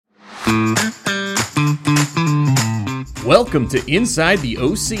Welcome to Inside the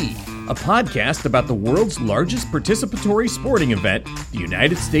OC, a podcast about the world's largest participatory sporting event, the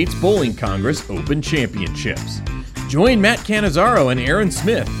United States Bowling Congress Open Championships. Join Matt Cannizzaro and Aaron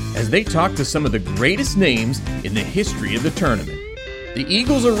Smith as they talk to some of the greatest names in the history of the tournament. The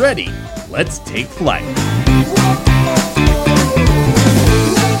Eagles are ready. Let's take flight.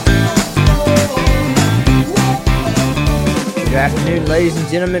 Good afternoon, ladies and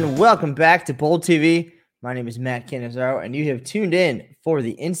gentlemen. Welcome back to Bowl TV. My name is Matt Cannizzaro, and you have tuned in for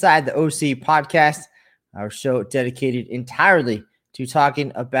the Inside the OC podcast, our show dedicated entirely to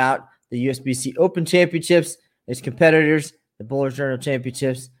talking about the USBC Open Championships, its competitors, the Bowler's Journal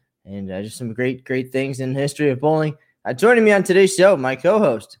Championships, and just some great things in the history of bowling. Joining me on today's show, my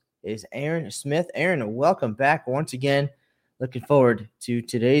co-host is Aaron Smith. Aaron, welcome back once again. Looking forward to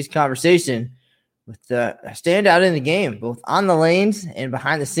today's conversation with the standout in the game, both on the lanes and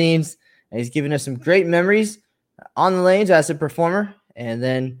behind the scenes. And he's given us some great memories on the lanes as a performer, and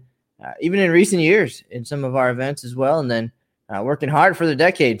then even in recent years in some of our events as well, and then working hard for the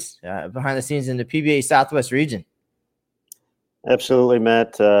decades behind the scenes in the PBA Southwest region. Absolutely,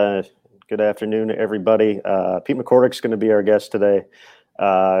 Matt. Good afternoon, everybody. Pete McCordick's going to be our guest today.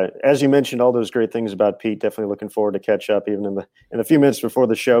 As you mentioned, all those great things about Pete. Definitely looking forward to catch up. Even in the few minutes before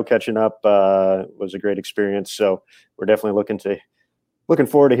the show, catching up was a great experience. So we're definitely looking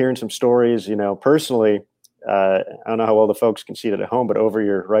forward to hearing some stories. You know, personally, I don't know how well the folks can see it at home, but over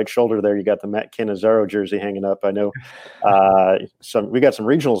your right shoulder there, you got the Matt Cannizzaro jersey hanging up. I know we got some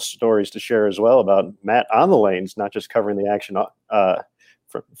regional stories to share as well about Matt on the lanes, not just covering the action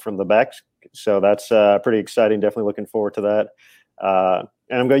from the back. So that's pretty exciting. Definitely looking forward to that.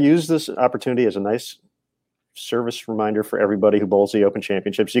 And I'm going to use this opportunity as a nice service reminder for everybody who bowls the Open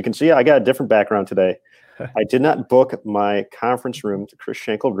Championships. You can see I your different background today. I did not book my conference room, the Chris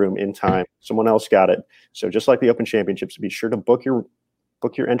Schenkel room, in time. Someone else got it. So just like the Open Championships, be sure to book your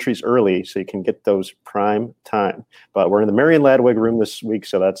entries early so you can get those prime time. But we're in the Marion Ladwig room this week,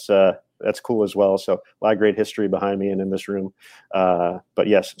 so that's cool as well. So a lot of great history behind me and in this room. But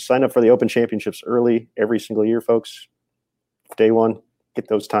yes, sign up for the Open Championships early every single year, folks. Day one, get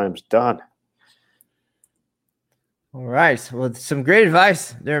those times done. All right. Well, some great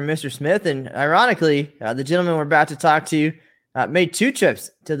advice there, Mr. Smith. And ironically, the gentleman we're about to talk to made two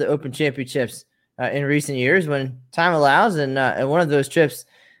trips to the Open Championships in recent years when time allows. And one of those trips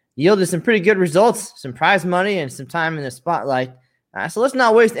yielded some pretty good results, some prize money and some time in the spotlight. So let's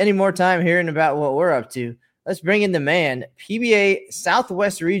not waste any more time hearing about what we're up to. Let's bring in the man, PBA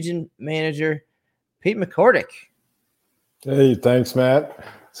Southwest Region Manager, Pete McCordick. Hey, thanks, Matt.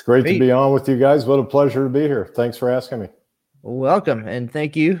 It's great to be on with you guys. What a pleasure to be here. Thanks for asking me. Welcome, and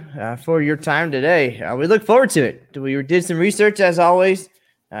thank you for your time today. We look forward to it. We did some research, as always,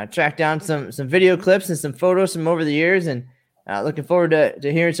 tracked down some video clips and some photos from over the years, and looking forward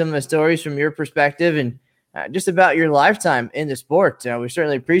to hearing some of the stories from your perspective and just about your lifetime in the sport. We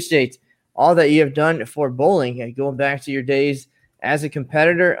certainly appreciate all that you have done for bowling, going back to your days as a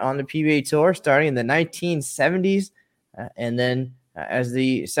competitor on the PBA Tour, starting in the 1970s, and then as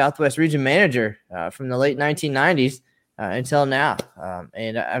the Southwest Region Manager from the late 1990s until now.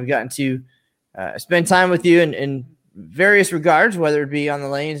 And I've gotten to spend time with you in various regards, whether it be on the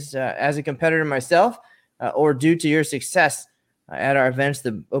lanes as a competitor myself or due to your success at our events,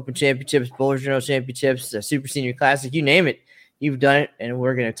 the Open Championships, Bowler's Journal Championships, the Super Senior Classic, you name it, you've done it, and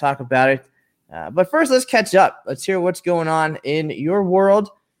we're going to talk about it. But first, let's catch up. Let's hear what's going on in your world.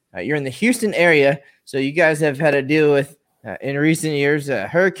 You're in the Houston area, so you guys have had to deal with in recent years,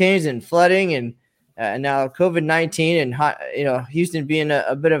 hurricanes and flooding, and now COVID-19, and Houston being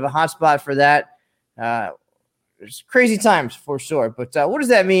a bit of a hotspot for that. It's crazy times for sure. But what does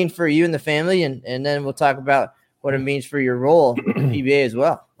that mean for you and the family? And then we'll talk about what it means for your role in PBA as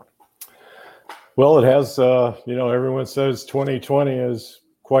well. Well, it has. Everyone says 2020 is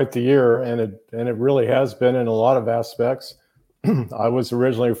quite the year, and it really has been in a lot of aspects. I was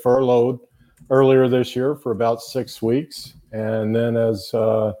originally furloughed earlier this year for about 6 weeks. And then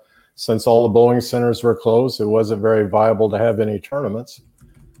since all the bowling centers were closed, it wasn't very viable to have any tournaments.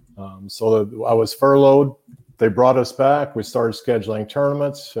 So I was furloughed. They brought us back. We started scheduling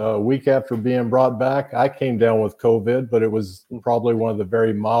tournaments. A week after being brought back, I came down with COVID, but it was probably one of the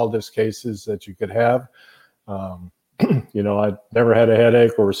very mildest cases that you could have. I never had a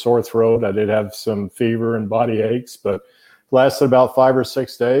headache or a sore throat. I did have some fever and body aches, but lasted about 5 or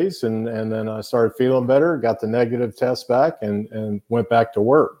 6 days, and then I started feeling better, got the negative test back, and went back to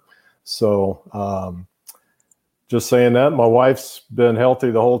work. So just saying that, my wife's been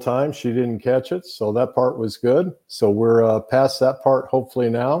healthy the whole time. She didn't catch it, so that part was good. So we're past that part hopefully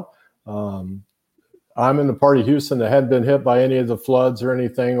now. I'm in the part of Houston that hadn't been hit by any of the floods or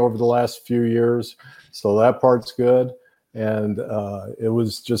anything over the last few years. So that part's good. And it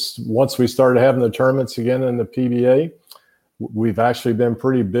was just once we started having the tournaments again in the PBA, we've actually been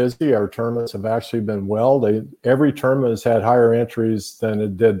pretty busy. Our tournaments have actually been every tournament has had higher entries than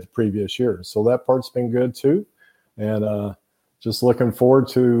it did the previous year. So that part's been good too. And just looking forward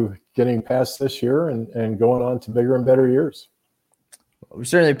to getting past this year and going on to bigger and better years. We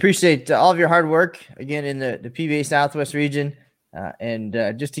certainly appreciate all of your hard work again in the PBA Southwest region. And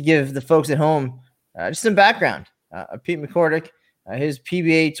just to give the folks at home just some background, Pete McCordick, his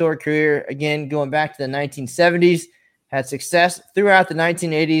PBA Tour career, again, going back to the 1970s, had success throughout the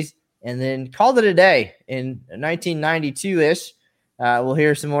 1980s, and then called it a day in 1992-ish. We'll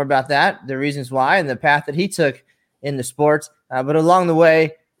hear some more about that, the reasons why, and the path that he took in the sports. But along the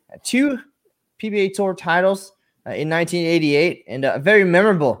way, 2 PBA Tour titles in 1988 and a very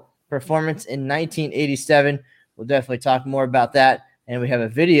memorable performance in 1987. We'll definitely talk more about that, and we have a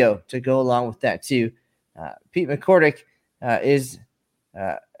video to go along with that too. Pete McCordick is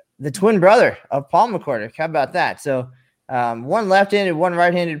the twin brother of Paul McCordick. How about that? So one left-handed, one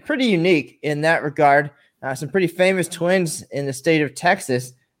right-handed, pretty unique in that regard. Some pretty famous twins in the state of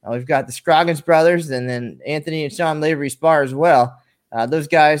Texas. We've got the Scroggins brothers and then Anthony and Sean Lavery Spar as well. Those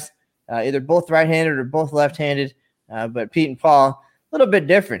guys, either both right-handed or both left-handed, but Pete and Paul, a little bit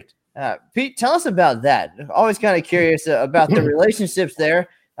different. Pete, tell us about that. Always kind of curious about the relationships there.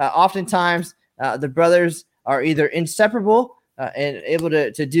 Oftentimes, the brothers are either inseparable and able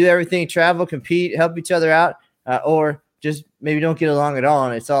to do everything, travel, compete, help each other out, or just maybe don't get along at all,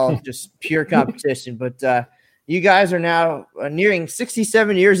 and it's all just pure competition. But you guys are now nearing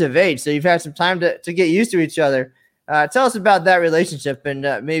 67 years of age, so you've had some time to get used to each other. Tell us about that relationship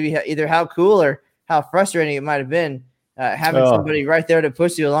and maybe either how cool or how frustrating it might have been having somebody right there to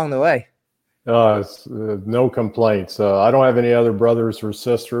push you along the way. It's, no complaints. I don't have any other brothers or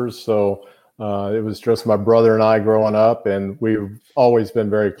sisters, so it was just my brother and I growing up, and we've always been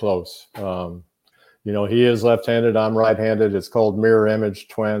very close. He is left-handed, I'm right-handed. It's called mirror image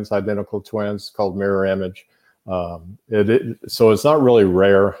twins, identical twins, called mirror image. So it's not really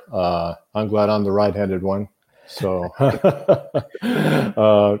rare. I'm glad I'm the right-handed one. So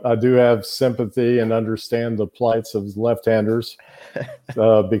I do have sympathy and understand the plights of left-handers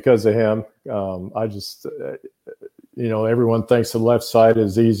because of him. I just, everyone thinks the left side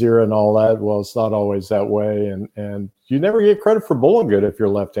is easier and all that. Well, it's not always that way. And you never get credit for bowling good if you're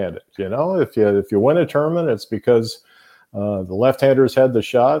left-handed. If you win a tournament, it's because the left-handers had the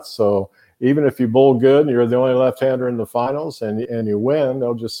shots. So even if you bowl good and you're the only left-hander in the finals and you win,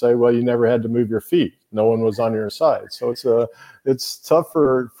 they'll just say, well, you never had to move your feet. No one was on your side. So it's tough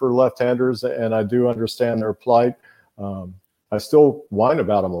for left-handers, and I do understand their plight. I still whine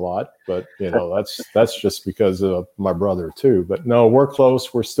about them a lot, but that's just because of my brother too. But no, we're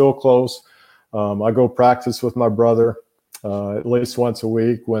close. We're still close. I go practice with my brother at least once a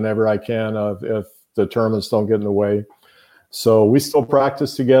week whenever I can, if the tournaments don't get in the way. So we still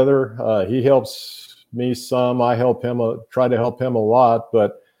practice together. He helps me some. I help him. Try to help him a lot,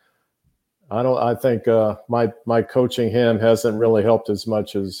 but I think my coaching him hasn't really helped as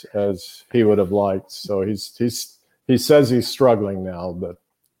much as he would have liked. So he says he's struggling now, but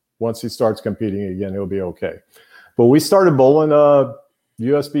once he starts competing again, he'll be okay. But we started bowling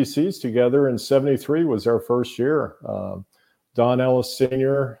USBCs together in '73 was our first year. Don Ellis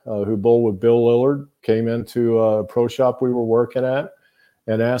Sr., who bowled with Bill Lillard, came into a pro shop we were working at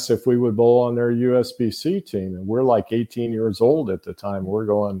and asked if we would bowl on their USBC team. And we're like 18 years old at the time. We're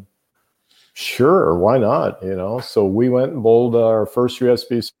going, sure, why not? So we went and bowled our first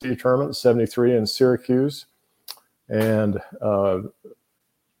USBC tournament in '73 in Syracuse. And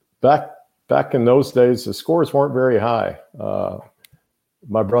back in those days, the scores weren't very high.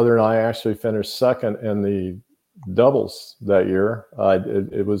 My brother and I actually finished second in the doubles that year.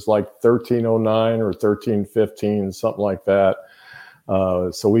 It was like 1309 or 1315, something like that.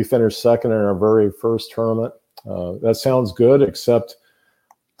 So we finished second in our very first tournament. That sounds good, except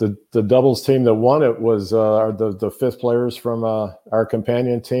the doubles team that won it was the fifth players from our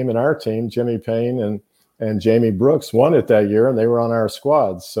companion team and our team, Jimmy Payne and Jamie Brooks, won it that year, and they were on our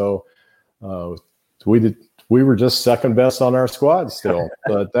squad. So we were just second best on our squad still.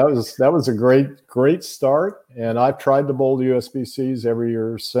 But that was a great start. And I've tried to bowl the USBCs every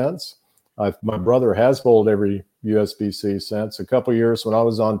year since. My brother has bowled every USBC since. A couple years when I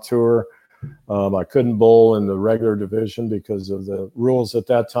was on tour, I couldn't bowl in the regular division because of the rules at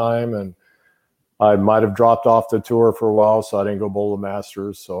that time, and I might have dropped off the tour for a while, so I didn't go bowl the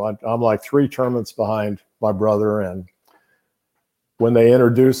Masters. So I'm like 3 tournaments behind my brother, and when they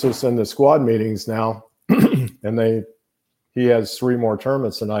introduce us in the squad meetings now, and he has 3 more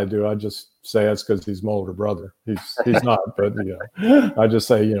tournaments than I do, I just say that's because he's my older brother. He's not, but I just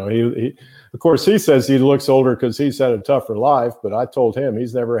say, he of course he says he looks older because he's had a tougher life, but I told him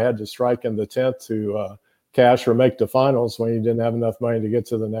he's never had to strike in the 10th to cash or make the finals when he didn't have enough money to get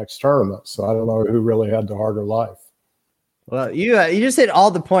to the next tournament. So I don't know who really had the harder life. Well, you just hit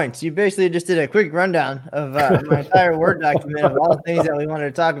all the points. You basically just did a quick rundown of my entire Word document of all the things that we wanted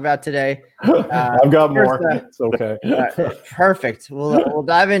to talk about today. I've got more. It's okay. Perfect. We'll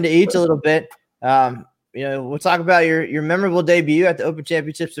dive into each a little bit. We'll talk about your memorable debut at the Open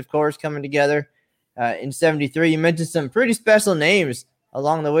Championships, of course, coming together in '73. You mentioned some pretty special names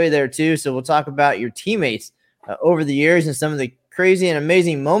along the way there too. So we'll talk about your teammates over the years and some of the crazy and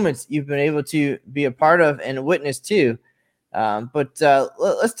amazing moments you've been able to be a part of and witness too. But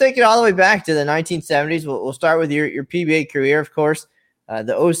let's take it all the way back to the 1970s. We'll start with your PBA career, of course.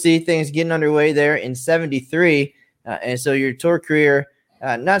 The OC things getting underway there in '73. And so your tour career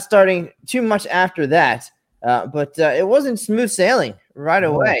not starting too much after that. But it wasn't smooth sailing right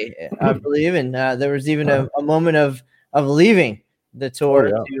away, I believe. And there was even a moment of leaving the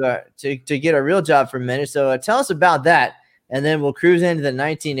tour to get a real job for a minute. So tell us about that. And then we'll cruise into the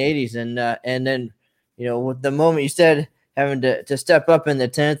 1980s. And then, with the moment you said having to step up in the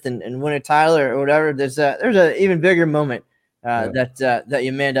 10th and win a title or whatever, there's an even bigger moment that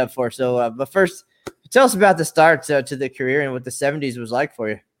you manned up for. So, but first, tell us about the start to the career and what the 70s was like for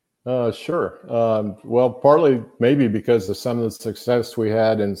you. Sure. Well, partly maybe because of some of the success we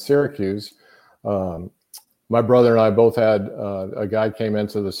had in Syracuse. My brother and I both had a guy came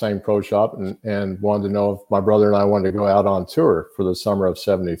into the same pro shop and wanted to know if my brother and I wanted to go out on tour for the summer of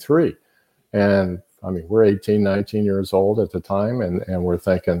 '73. And I mean, we're 18, 19 years old at the time. And we're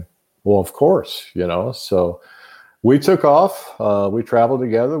thinking, well, of course, so we took off. We traveled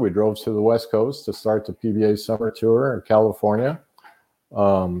together. We drove to the West Coast to start the PBA summer tour in California.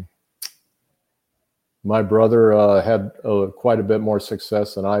 My brother had quite a bit more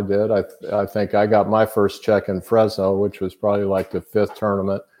success than I did. I think I got my first check in Fresno, which was probably like the 5th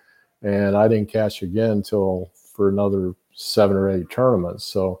tournament, and I didn't cash again for another 7 or 8 tournaments.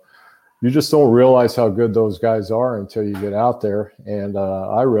 So you just don't realize how good those guys are until you get out there. And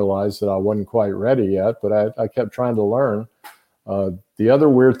I realized that I wasn't quite ready yet, but I kept trying to learn. The other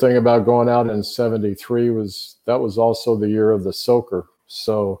weird thing about going out in '73 was that was also the year of the soaker.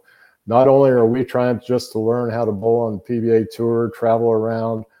 So not only are we trying just to learn how to bowl on the PBA tour, travel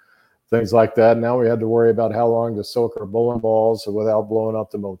around, things like that, now we had to worry about how long to soak our bowling balls without blowing up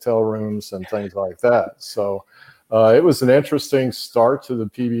the motel rooms and things like that. So it was an interesting start to the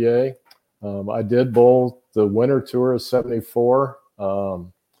PBA. I did bowl the winter tour of '74.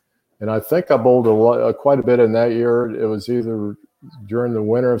 And I think I bowled quite a bit in that year. It was either during the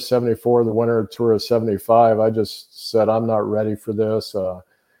winter of '74, the winter tour of '75. I just said, I'm not ready for this.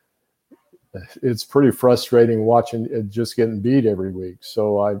 It's pretty frustrating watching it just getting beat every week.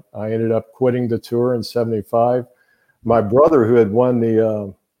 So I ended up quitting the tour in '75. My brother, who had won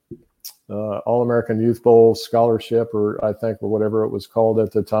the All-American Youth Bowl scholarship, or I think, or whatever it was called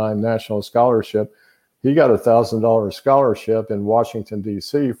at the time, National Scholarship, he got a $1,000 scholarship in Washington,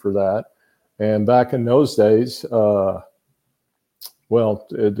 D.C. for that. And back in those days, he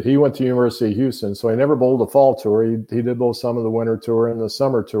went to University of Houston, so he never bowled the fall tour. He did bowl some of the winter tour and the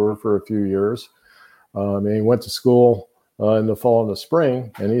summer tour for a few years. And he went to school in the fall and the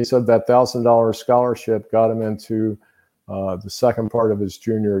spring. And he said that $1,000 scholarship got him into the second part of his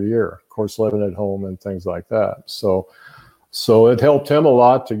junior year, of course, living at home and things like that. So it helped him a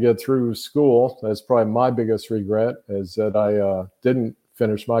lot to get through school. That's probably my biggest regret, is that I didn't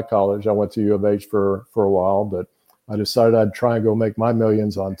finish my college. I went to U of H for a while, but I decided I'd try and go make my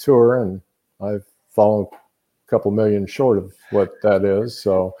millions on tour, and I've fallen a couple million short of what that is.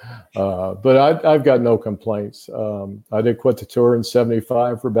 So, but I've got no complaints. I did quit the tour in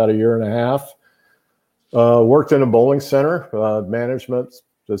 '75 for about a year and a half. Worked in a bowling center, management,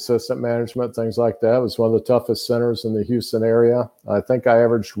 assistant management, things like that. It was one of the toughest centers in the Houston area. I think I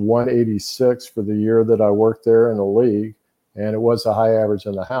averaged 186 for the year that I worked there in the league, and it was a high average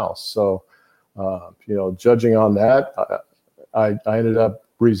in the house. So, judging on that, I ended up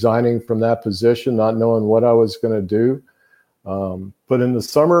resigning from that position, not knowing what I was going to do. But in the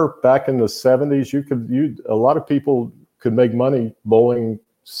summer, back in the '70s, a lot of people could make money bowling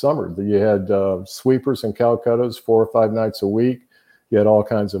summer. You had sweepers and Calcuttas 4 or 5 nights a week. You had all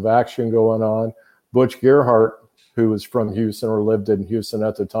kinds of action going on. Butch Gerhart, who was from Houston or lived in Houston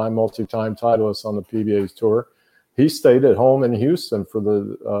at the time, multi-time titleist on the PBA's tour, he stayed at home in Houston for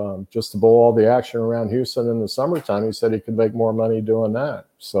the just to bowl all the action around Houston in the summertime. He said he could make more money doing that.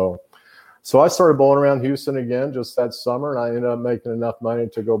 So I started bowling around Houston again just that summer, and I ended up making enough money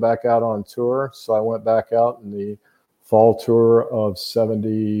to go back out on tour. So I went back out in the fall tour of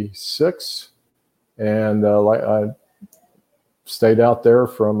 '76, and I stayed out there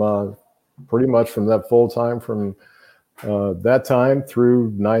from pretty much from that full time from that time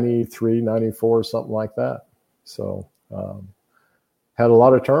through 93, 94, something like that. So had a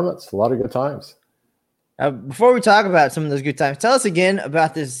lot of tournaments, a lot of good times. Before we talk about some of those good times, tell us again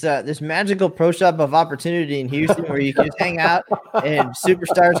about this magical pro shop of opportunity in Houston where you can just hang out and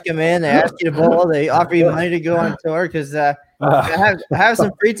superstars come in, they ask you to bowl, they offer you money to go on tour. Because I have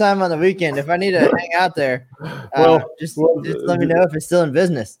some free time on the weekend. If I need to hang out there, just let me know if it's still in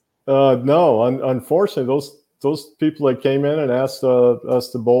business. No, unfortunately, those people that came in and asked us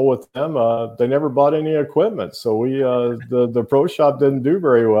to bowl with them, they never bought any equipment. So we the pro shop didn't do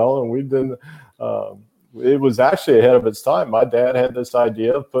very well, and we didn't. It was actually ahead of its time. My dad had this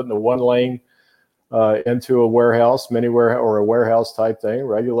idea of putting a one lane into a warehouse, mini warehouse, or a warehouse type thing,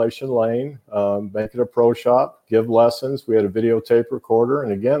 regulation lane, make it a pro shop, give lessons. We had a videotape recorder.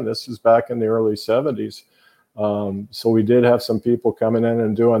 And again, this is back in the early 70s. So we did have some people coming in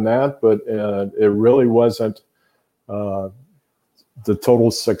and doing that, but it really wasn't the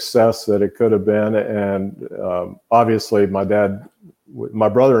total success that it could have been. And obviously my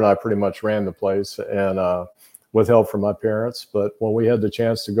brother and I pretty much ran the place, and with help from my parents. But when we had the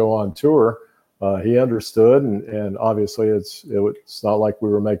chance to go on tour, he understood, and obviously it's not like we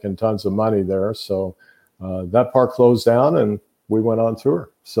were making tons of money there. So that part closed down, and we went on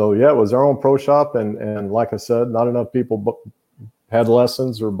tour. So yeah, it was our own pro shop, and like I said, not enough people had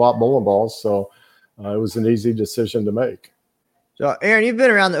lessons or bought bowling balls, so it was an easy decision to make. So, Aaron, you've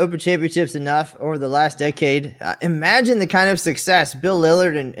been around the Open Championships enough over the last decade. Imagine the kind of success Bill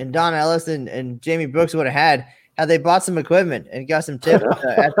Lillard and Don Ellis and Jamie Brooks would have had they bought some equipment and got some tips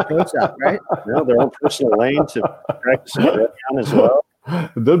at the pro shop, right? No, their own personal lane to practice on as well.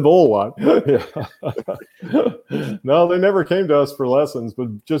 Did bowl a lot. Yeah. No, they never came to us for lessons,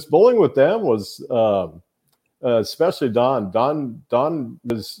 but just bowling with them was, especially Don. Don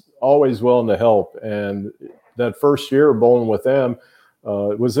was always willing to help, and that first year bowling with them,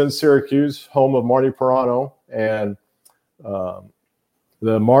 it was in Syracuse, home of Marty Pirano, and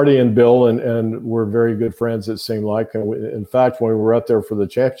the Marty and Bill and we're very good friends, it seemed like. And in fact, when we were up there for the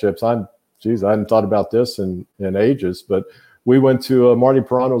championships, I hadn't thought about this in ages, but we went to Marty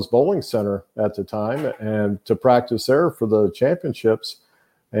Pirano's bowling center at the time and to practice there for the championships.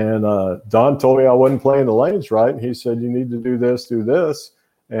 And Don told me I wasn't playing the lanes right. And he said, you need to do this.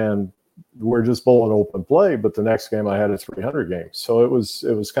 And we're just bowling open play, but the next game I had a 300 game. So it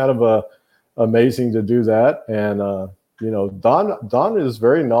was kind of amazing to do that. And, Don is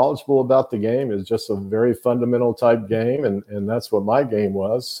very knowledgeable about the game. It's just a very fundamental type game. And that's what my game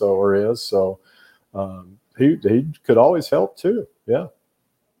was, or is. So he could always help too. Yeah.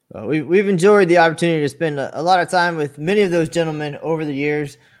 We've enjoyed the opportunity to spend a lot of time with many of those gentlemen over the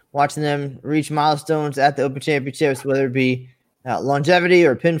years, watching them reach milestones at the Open Championships, whether it be longevity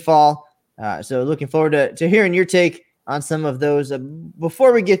or pinfall. So looking forward to hearing your take on some of those.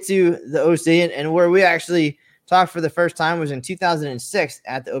 Before we get to the OC and where we actually talked for the first time was in 2006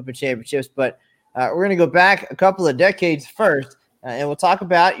 at the Open Championships. But we're going to go back a couple of decades first, and we'll talk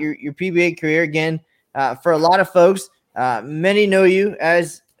about your PBA career again. For a lot of folks, many know you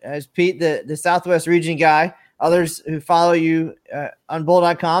as Pete, the Southwest region guy. Others who follow you on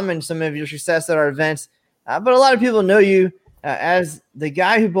bowl.com and some of your success at our events. But a lot of people know you as the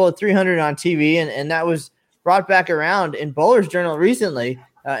guy who bowled 300 on TV, and that was brought back around in Bowler's Journal recently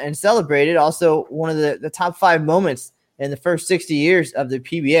and celebrated. Also, one of the top 5 moments in the first 60 years of the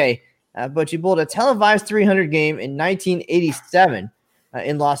PBA. But you bowled a televised 300 game in 1987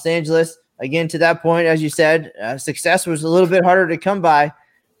 in Los Angeles. Again, to that point, as you said, success was a little bit harder to come by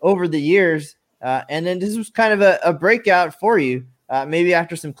over the years. And then this was kind of a breakout for you, maybe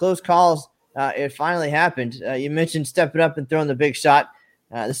after some close calls. It finally happened. You mentioned stepping up and throwing the big shot.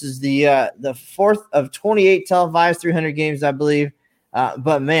 This is the 4th of 28 televised 300 games, I believe.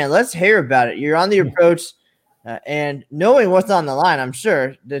 But, man, let's hear about it. You're on the approach, and knowing what's on the line, I'm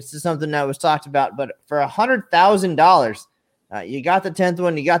sure this is something that was talked about. But for $100,000, you got the 10th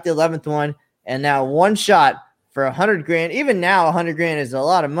one, you got the 11th one, and now one shot for $100,000. Even now, $100,000 is a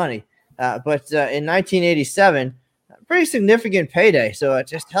lot of money. But in 1987, pretty significant payday. So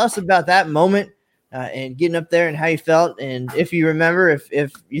just tell us about that moment and getting up there and how you felt, and if you remember,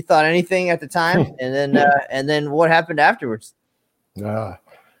 if you thought anything at the time, and then what happened afterwards. It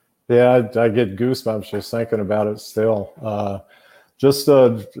Yeah, I get goosebumps just thinking about it still. Just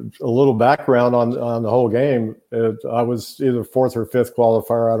a little background on the whole game. I was either fourth or fifth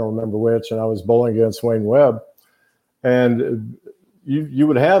qualifier, I don't remember which, and I was bowling against Wayne Webb. And you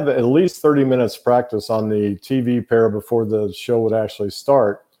would have at least 30 minutes practice on the TV pair before the show would actually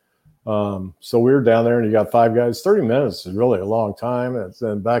start. So we were down there, and you got 5 guys. 30 minutes is really a long time.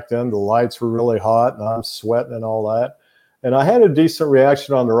 And back then, the lights were really hot, and I'm sweating and all that. And I had a decent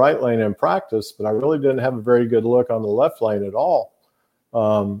reaction on the right lane in practice, but I really didn't have a very good look on the left lane at all.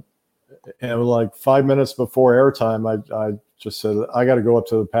 And like 5 minutes before airtime, I just said, I got to go up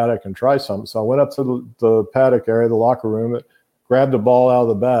to the paddock and try something. So I went up to the paddock area, the locker room, grabbed the ball out of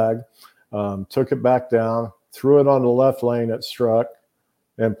the bag, took it back down, threw it on the left lane, it struck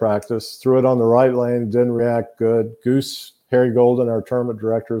in practice, threw it on the right lane, didn't react good. Goose, Harry Golden, our tournament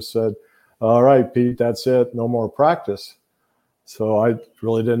director, said, all right, Pete, that's it, no more practice. So I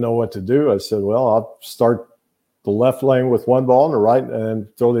really didn't know what to do. I said, well, I'll start the left lane with one ball in the right and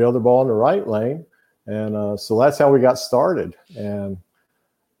throw the other ball in the right lane. And so that's how we got started. And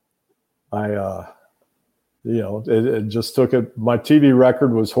it just took it. My TV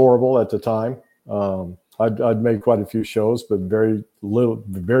record was horrible at the time. I'd made quite a few shows, but very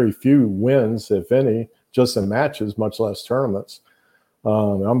few wins, if any, just in matches, much less tournaments.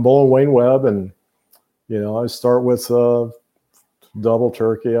 I'm bowling Wayne Webb, and, I start with double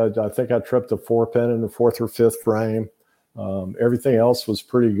turkey. I think I tripped a 4-pin in the 4th or 5th frame. Everything else was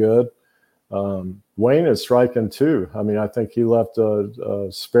pretty good. Wayne is striking too. I mean, I think he left a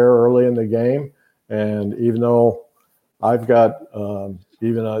spare early in the game. And even though I've got the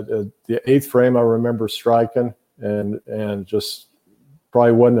 8th frame, I remember striking and just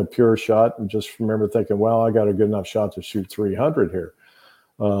probably wasn't a pure shot. And just remember thinking, well, I got a good enough shot to shoot 300 here.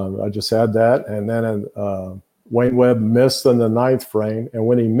 I just had that. And then Wayne Webb missed in the 9th frame. And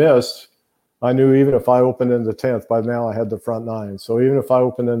when he missed, I knew even if I opened in the 10th, by now I had the front 9. So even if I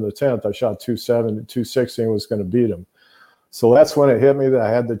opened in the 10th, I shot 270, 260 and was going to beat him. So that's when it hit me that I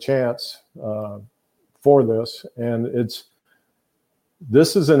had the chance for this. And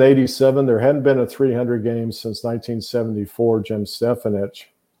this is in 87. There hadn't been a 300 game since 1974, Jim Stefanich.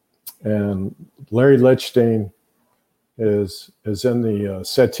 And Larry Lichstein is in the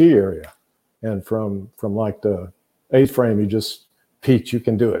settee area. And from like the 8th frame, he just, Pete, you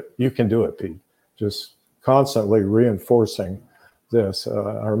can do it. You can do it, Pete. Just constantly reinforcing this.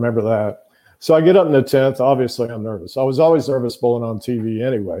 I remember that. So I get up in the 10th. Obviously, I'm nervous. I was always nervous bowling on TV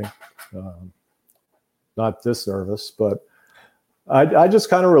anyway. Not this nervous, but I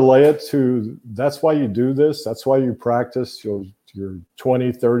just kind of relay it to, that's why you do this. That's why you practice your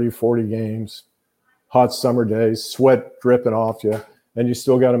 20, 30, 40 games, hot summer days, sweat dripping off you, and you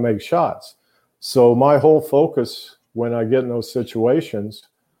still got to make shots. So my whole focus when I get in those situations,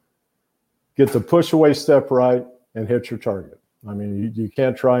 get the push away step right and hit your target. I mean, you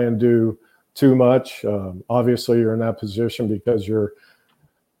can't try and do too much. Obviously, you're in that position because you're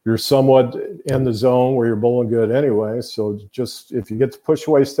somewhat in the zone where you're bowling good anyway. So just if you get the push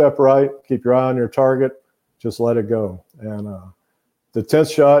away step right, keep your eye on your target, just let it go. And the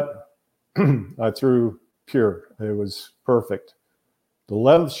 10th shot, I threw pure. It was perfect. The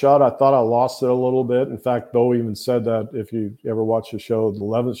 11th shot, I thought I lost it a little bit. In fact, Bo even said that if you ever watch the show, the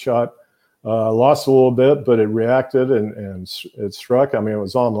 11th shot lost a little bit, but it reacted and it struck. I mean, it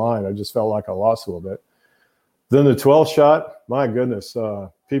was online. I just felt like I lost a little bit. Then the 12th shot, my goodness,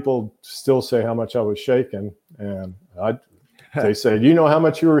 people still say how much I was shaking. And they said, you know how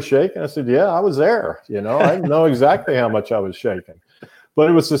much you were shaking? I said, yeah, I was there. I know exactly how much I was shaking. But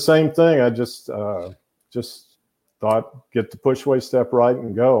it was the same thing. I just thought, get the push away step right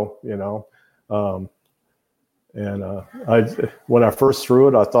and go, when I first threw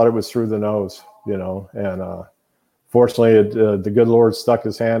it, I thought it was through the nose, and fortunately the good Lord stuck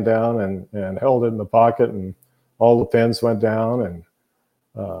his hand down and held it in the pocket, and all the pins went down, and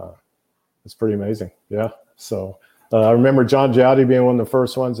it's pretty amazing. Yeah. So I remember John Jowdy being one of the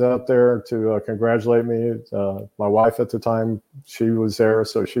first ones out there to congratulate me. My wife at the time, she was there,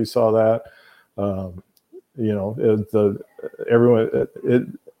 so she saw that.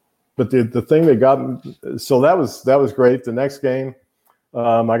 But the thing that got me, so that was great. The next game,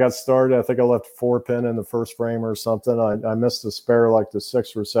 I got started. I think I left a 4-pin in the first frame or something. I missed a spare like the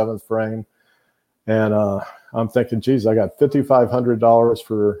 6th or 7th frame, and I'm thinking, geez, I got $5,500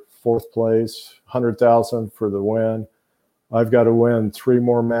 for 4th place, $100,000 for the win. I've got to win 3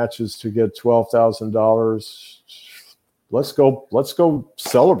 more matches to get $12,000. Let's go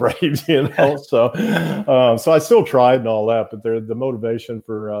celebrate, So I still tried and all that, but the motivation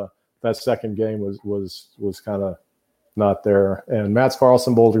for that second game was kind of not there. And Mats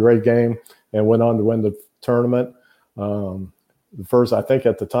Carlson bowled a great game and went on to win the tournament. The first, I think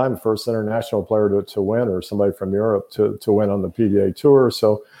at the time, the first international player to win, or somebody from Europe to win on the PGA Tour.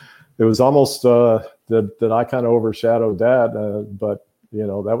 So it was almost that I kind of overshadowed that. But,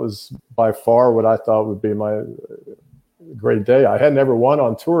 that was by far what I thought would be my great day. I had never won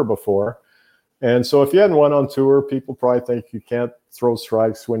on tour before. And so if you hadn't won on tour, people probably think you can't throw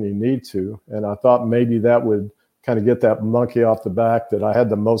strikes when you need to. And I thought maybe that would kind of get that monkey off the back that I had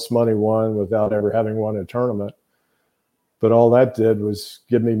the most money won without ever having won a tournament. But all that did was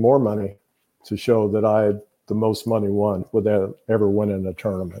give me more money to show that I had the most money won without ever winning a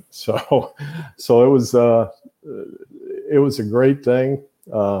tournament. So it was a great thing.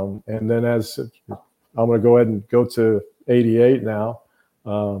 And then as I'm going to go ahead and go to 88 now,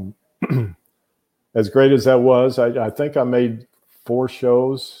 as great as that was, I think I made 4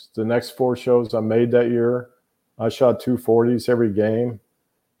 shows. The next 4 shows I made that year, I shot 240s every game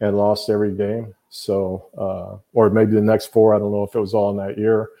and lost every game. So, or maybe the next 4, I don't know if it was all in that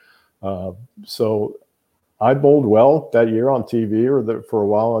year. So I bowled well that year on TV, or for a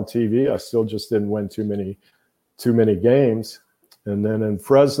while on TV. I still just didn't win too many games. And then in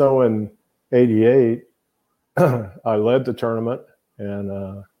Fresno in 88, I led the tournament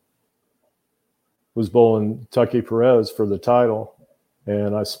and was bowling Tucky Perez for the title.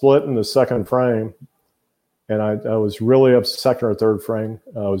 And I split in the second frame. And I was really upset, second or third frame.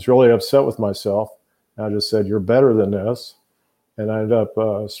 I was really upset with myself. I just said, "You're better than this." And I ended up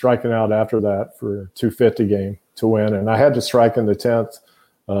striking out after that for a 250 game to win. And I had to strike in the 10th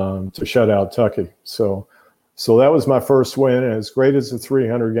to shut out Tucky. So that was my first win. And as great as the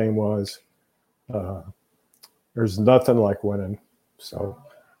 300 game was, there's nothing like winning. So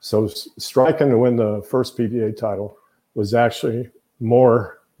striking to win the first PGA title was actually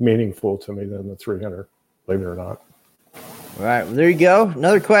more meaningful to me than the 300. Believe it or not. All right, well, there you go.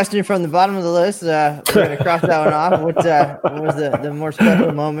 Another question from the bottom of the list. We're going to cross that one off. What was the more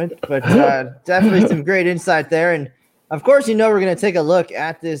special moment? But definitely some great insight there. And, of course, we're going to take a look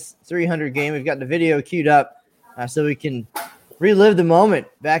at this 300 game. We've got the video queued up so we can relive the moment.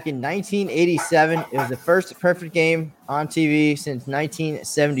 Back in 1987, it was the first perfect game on TV since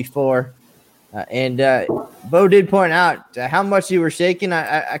 1974. And Bo did point out how much you were shaking.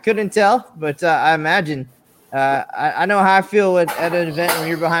 I couldn't tell, but I imagine. I know how I feel at an event when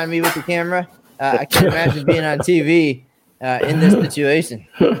you're behind me with the camera. I can't imagine being on TV in this situation.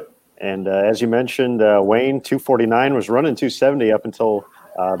 And as you mentioned, Wayne, 249 was running 270 up until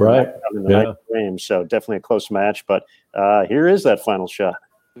the ninth frame. So definitely a close match. But here is that final shot.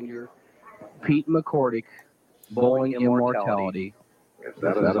 Pete McCordick, bowling immortality. Is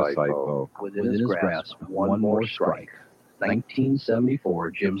that a sight, Bo? Within his grasp, one more strike. 1974,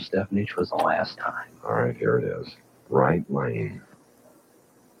 Jim Stefanich was the last time. All right, here it is. Right lane.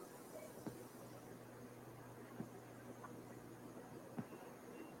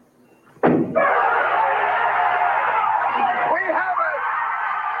 We have it!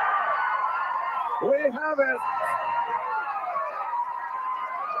 We have it!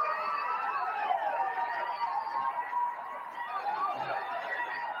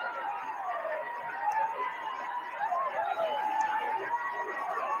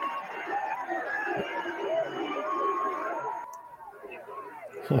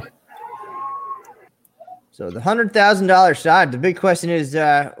 So the $100,000 shot. The big question is,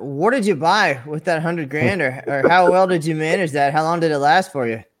 what did you buy with that $100,000, or how well did you manage that? How long did it last for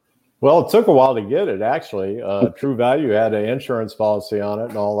you? Well, it took a while to get it, actually. True Value had an insurance policy on it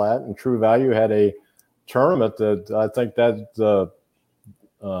and all that, and True Value had a tournament that I think that the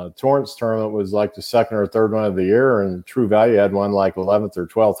Torrance tournament was like the second or third one of the year, and True Value had one like 11th or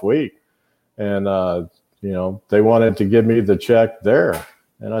 12th week, and they wanted to give me the check there.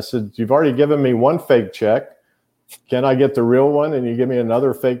 And I said, "You've already given me one fake check. Can I get the real one? And you give me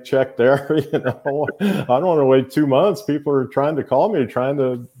another fake check there?" I don't want to wait 2 months. People are trying to call me,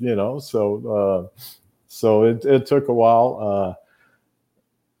 so it took a while.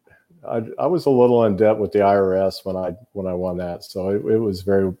 I was a little in debt with the IRS when I won that. So it was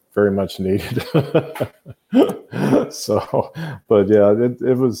very, very much needed. But yeah,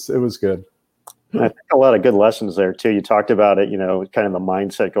 it was good. I think a lot of good lessons there too. You talked about it, kind of the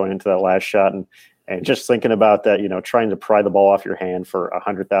mindset going into that last shot, and just thinking about that, trying to pry the ball off your hand for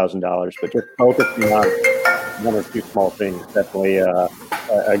 $100,000, but just focusing on one or two small things. Definitely a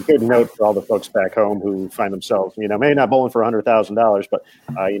good note for all the folks back home who find themselves, maybe not bowling for $100,000, but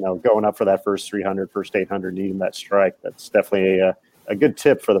going up for that first 300, first 800, needing that strike. That's definitely a good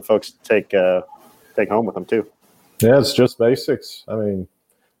tip for the folks to take home with them too. Yeah, it's just basics. I mean,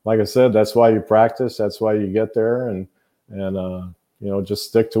 like I said, that's why you practice. That's why you get there. And and just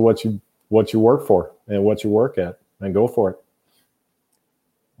stick to what you work for and what you work at, and go for it.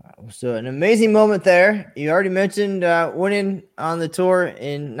 So an amazing moment there. You already mentioned winning on the tour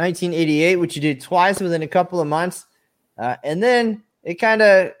in 1988, which you did twice within a couple of months. And then it kind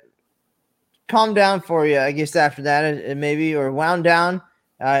of calmed down for you, I guess, after that, maybe, or wound down.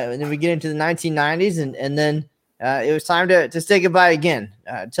 And then we get into the 1990s, and then it was time to say goodbye again.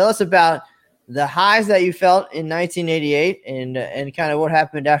 Tell us about the highs that you felt in 1988 and kind of what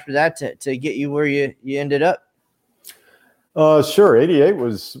happened after that to get you where you ended up. Sure. 88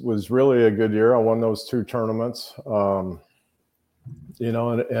 was really a good year. I won those 2 tournaments. And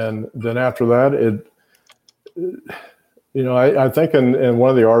then after that, I think in one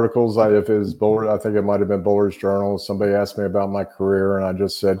of the articles, if it was Bowler, I think it might have been Bowler's Journal, somebody asked me about my career, and I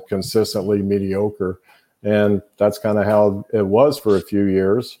just said consistently mediocre. And that's kind of how it was for a few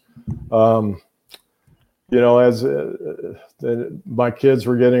years. As my kids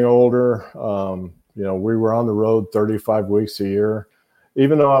were getting older, we were on the road 35 weeks a year.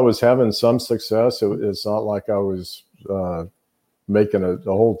 Even though I was having some success, it's not like I was making a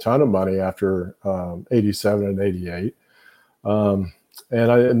whole ton of money after 87 and 88. And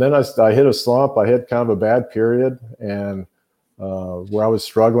then I hit a slump. I hit kind of a bad period, and where I was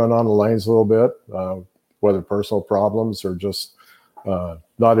struggling on the lanes a little bit, whether personal problems or just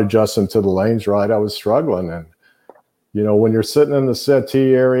not adjusting to the lanes right. I was struggling. And, when you're sitting in the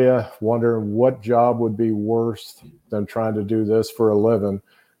settee area wondering what job would be worse than trying to do this for a living,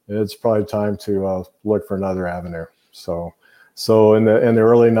 it's probably time to look for another avenue. So in the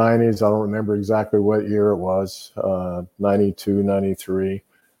early 90s, I don't remember exactly what year it was, 92, 93,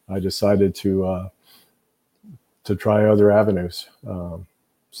 I decided to try other avenues.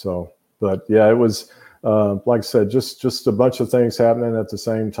 But yeah, it was, like I said, just a bunch of things happening at the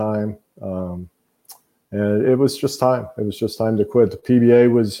same time. And it was just time. It was just time to quit. The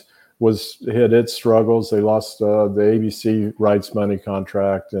PBA had its struggles. They lost the ABC rights money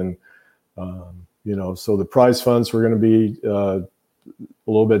contract, and so the prize funds were going to be a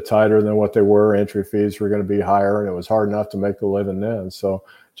little bit tighter than what they were. Entry fees were going to be higher, and it was hard enough to make a living then. So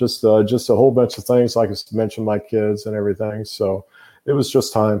just a whole bunch of things, like I mentioned, my kids and everything. So it was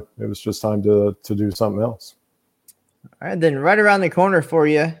just time. It was just time to do something else. All right, then right around the corner for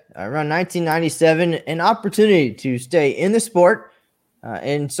you, around 1997, an opportunity to stay in the sport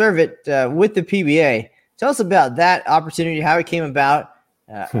and serve it with the PBA. Tell us about that opportunity, how it came about.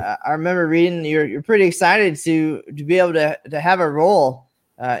 I remember reading you're pretty excited to be able to have a role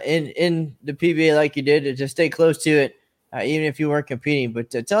in the PBA like you did, to stay close to it, even if you weren't competing. But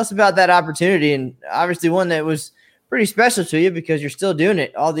tell us about that opportunity, and obviously one that was pretty special to you because you're still doing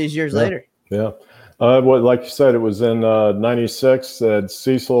it all these years later. Yeah. Like you said, it was in 96 that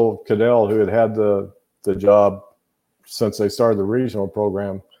Cecil Cadell, who had the job since they started the regional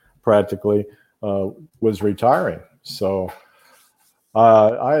program practically, was retiring. So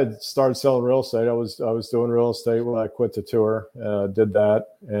I had started selling real estate. I was doing real estate when I quit the tour, did that,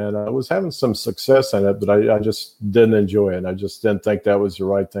 and I was having some success in it, but I just didn't enjoy it. I just didn't think that was the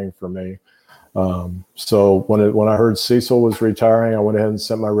right thing for me. So when I heard Cecil was retiring, I went ahead and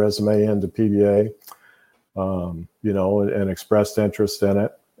sent my resume in to PBA, and expressed interest in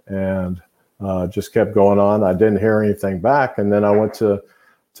it, and just kept going on. I didn't hear anything back, and then I went to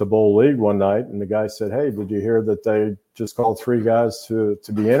Bowl League one night, and the guy said, "Hey, did you hear that they just called 3 guys to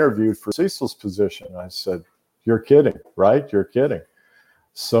be interviewed for Cecil's position?" I said, "You're kidding, right? You're kidding."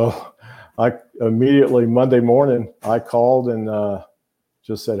 So I immediately, Monday morning, I called and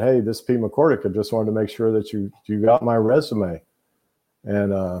just said, "Hey, this is Pete McCordick. I just wanted to make sure that you got my resume."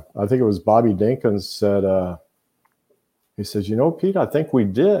 And I think it was Bobby Dinkins said, he says, "Pete, I think we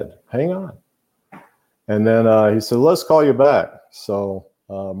did. Hang on." And then he said, "Let's call you back." So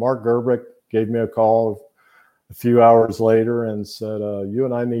Mark Gerbrick gave me a call a few hours later and said, "You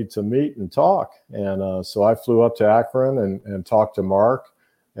and I need to meet and talk." And so I flew up to Akron and talked to Mark,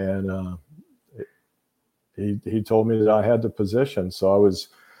 and he told me that I had the position. So I was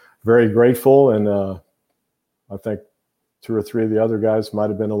very grateful, and I think 2 or 3 of the other guys might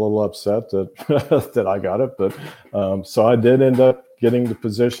have been a little upset that that I got it, but so I did end up getting the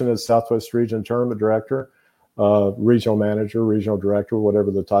position as Southwest Region Tournament Director, Regional Manager, Regional Director,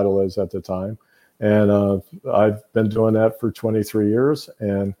 whatever the title is at the time. And I've been doing that for 23 years.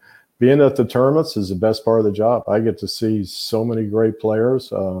 And being at the tournaments is the best part of the job. I get to see so many great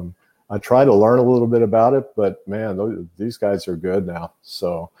players. I try to learn a little bit about it, but man, these guys are good now.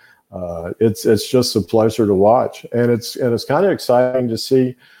 So it's just a pleasure to watch, and it's kind of exciting to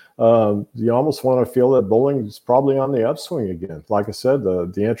see. You almost want to feel that bowling is probably on the upswing again. Like I said,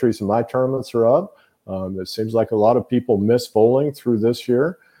 the entries in my tournaments are up. It seems like a lot of people miss bowling through this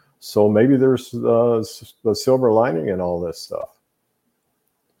year. So maybe there's a silver lining in all this stuff.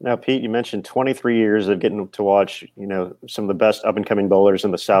 Now, Pete, you mentioned 23 years of getting to watch, some of the best up-and-coming bowlers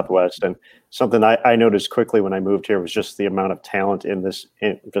in the Southwest, and something I noticed quickly when I moved here was just the amount of talent in this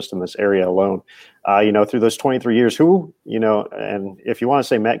area alone. Through those 23 years, who, and if you want to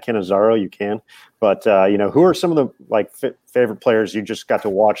say Matt Cannizzaro, you can, but who are some of the favorite players you just got to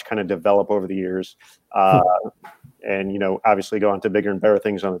watch kind of develop over the years, and obviously go on to bigger and better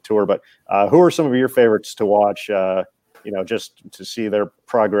things on the tour. But who are some of your favorites to watch? Just to see their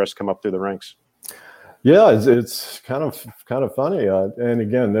progress come up through the ranks. Yeah, it's kind of funny. And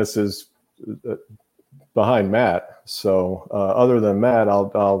again, this is behind Matt. So other than Matt,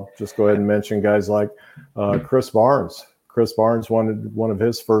 I'll just go ahead and mention guys like Chris Barnes. Chris Barnes won one of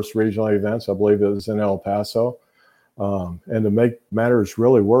his first regional events. I believe it was in El Paso. And to make matters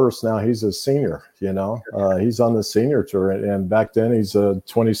really worse, now he's a senior, he's on the senior tour. And back then he's a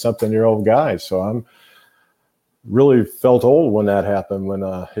 20-something-year-old guy. So I'm really felt old when that happened, when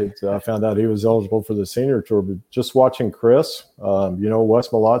I found out he was eligible for the senior tour. But just watching Chris, Wes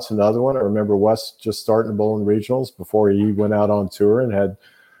Malotte's another one. I remember Wes just starting to bowl in regionals before he went out on tour and had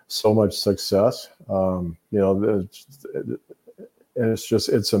so much success. And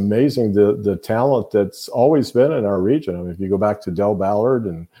it's amazing the talent that's always been in our region. I mean, if you go back to Del Ballard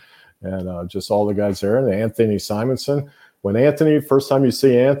and just all the guys there, and Anthony Simonson. When first time you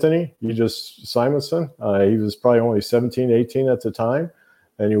see Anthony, Simonson, he was probably only 17, 18 at the time.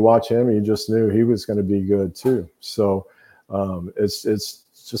 And you watch him, you just knew he was going to be good too. So it's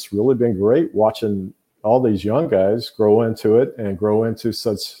just really been great watching all these young guys grow into it and grow into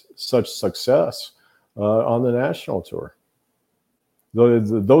such success on the national tour.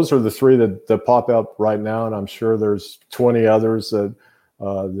 Those are the three that pop up right now. And I'm sure there's 20 others that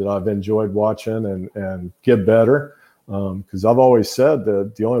I've enjoyed watching and get better. Because I've always said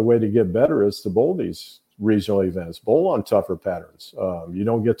that the only way to get better is to bowl these regional events, bowl on tougher patterns. You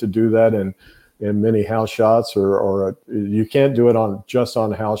don't get to do that in many house shots, or you can't do it just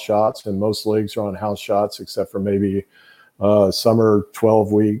on house shots. And most leagues are on house shots, except for maybe summer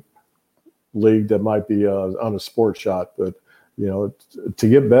 12-week league that might be on a sports shot. But to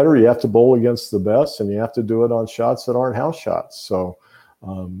get better, you have to bowl against the best, and you have to do it on shots that aren't house shots. So.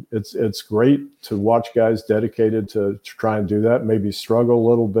 It's great to watch guys dedicated to try and do that, maybe struggle a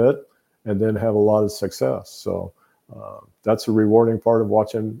little bit and then have a lot of success. So that's a rewarding part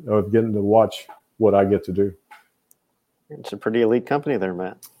of getting to watch what I get to do. It's a pretty elite company there,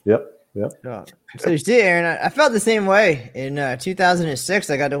 Matt. Yep. So you see, Aaron, I felt the same way in 2006.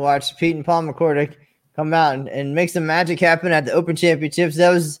 I got to watch Pete and Paul McCordick come out and make some magic happen at the Open Championships.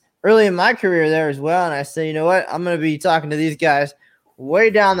 That was early in my career there as well. And I said, you know what? I'm going to be talking to these guys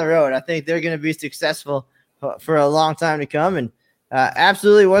way down the road. I think they're going to be successful for a long time to come, and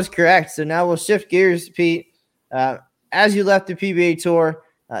absolutely was correct. So now we'll shift gears, Pete. As you left the PBA Tour,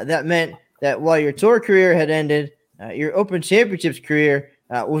 that meant that while your tour career had ended, your Open Championships career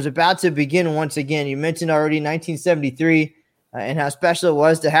was about to begin once again. You mentioned already 1973 and how special it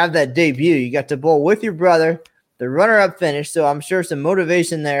was to have that debut. You got to bowl with your brother, the runner-up finish, so I'm sure some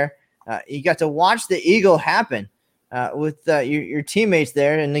motivation there. You got to watch the Eagle happen. With your teammates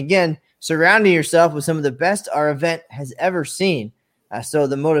there. And again, surrounding yourself with some of the best our event has ever seen. So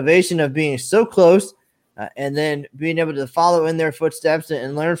the motivation of being so close and then being able to follow in their footsteps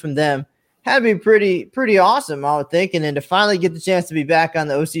and learn from them had to be pretty awesome, I would think. And then to finally get the chance to be back on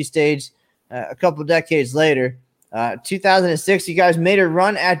the OC stage a couple decades later. 2006, you guys made a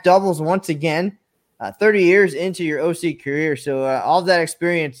run at doubles once again, 30 years into your OC career. So all of that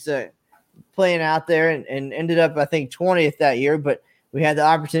experience playing out there and ended up, I think, 20th that year, but we had the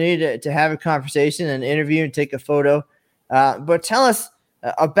opportunity to have a conversation and interview and take a photo. But tell us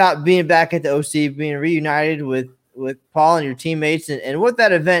about being back at the OC, being reunited with Paul and your teammates, and what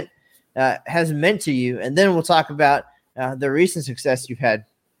that event has meant to you. And then we'll talk about the recent success you've had.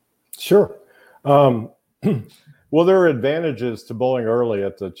 Sure. Well, there are advantages to bowling early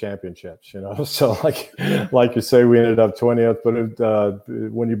at the championships, So like you say, we ended up 20th, but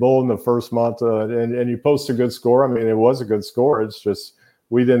when you bowl in the first month and you post a good score, I mean, it was a good score. It's just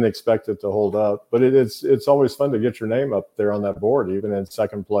we didn't expect it to hold up. But it's always fun to get your name up there on that board, even in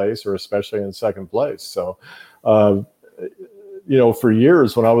second place or especially in second place. So, for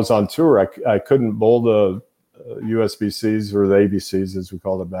years when I was on tour, I couldn't bowl the USBCs or the ABCs, as we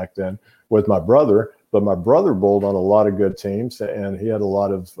called it back then, with my brother. But my brother bowled on a lot of good teams, and he had a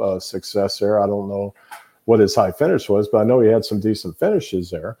lot of success there. I don't know what his high finish was, but I know he had some decent finishes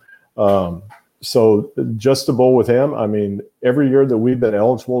there. So just to bowl with him, I mean, every year that we've been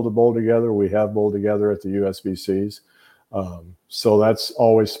eligible to bowl together, we have bowled together at the USBCs. So that's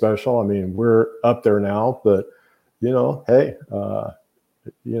always special. I mean, we're up there now, but hey,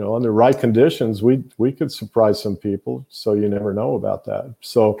 under right conditions, we could surprise some people. So you never know about that.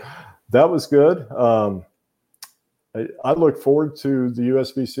 So that was good. I look forward to the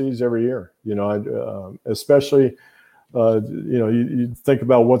USBCs every year. Especially. You think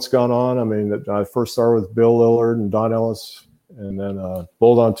about what's gone on. I mean, I first started with Bill Lillard and Don Ellis, and then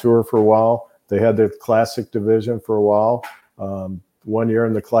bowled on tour for a while. They had the Classic division for a while. 1 year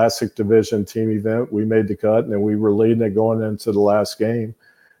in the Classic division team event, we made the cut, and then we were leading it going into the last game.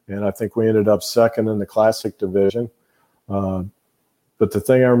 And I think we ended up second in the Classic division. But the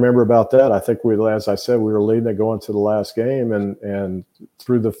thing I remember about that, I think as I said, we were leading it going to the last game, and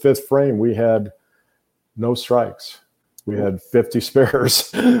through the fifth frame, we had no strikes. We had 50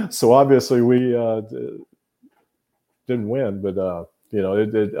 spares. So obviously we didn't win, but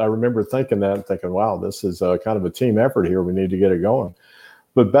I remember thinking that and thinking, wow, this is kind of a team effort here. We need to get it going.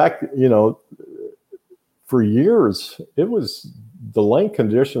 But back, for years, the lane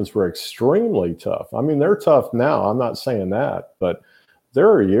conditions were extremely tough. I mean, they're tough now. I'm not saying that, but there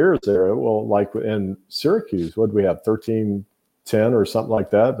are years there. Well, like in Syracuse, what did we have? 13-10 or something like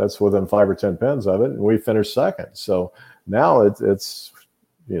that. That's within 5 or 10 pins of it. And we finished second. So now it's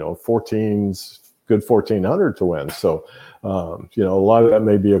 14's good 1,400 to win. So, a lot of that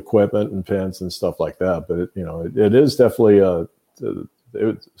may be equipment and pins and stuff like that, but it is definitely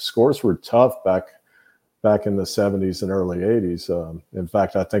scores were tough back in the 70s and early 80s. In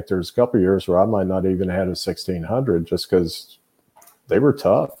fact, I think there's a couple of years where I might not even had a 1,600 just because they were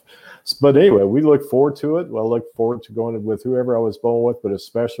tough. But anyway, we look forward to it. Well, I look forward to going with whoever I was bowling with, but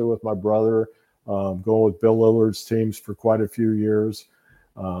especially with my brother, going with Bill Lillard's teams for quite a few years.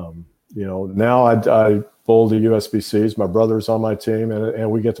 Now I bowl the USBCs. My brother's on my team, and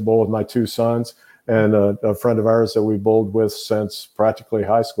we get to bowl with my two sons and a friend of ours that we bowled with since practically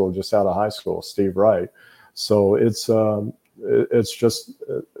high school, just out of high school, Steve Wright. So it's just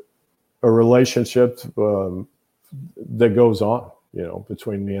a relationship that goes on,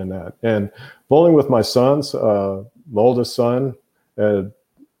 between me and that. And bowling with my sons, my oldest son at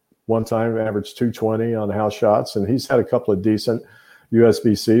one time averaged 220 on house shots, and he's had a couple of decent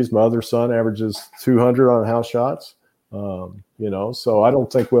USBCs. My other son averages 200 on house shots. So I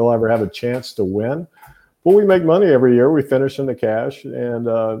don't think we'll ever have a chance to win, but we make money every year. We finish in the cash,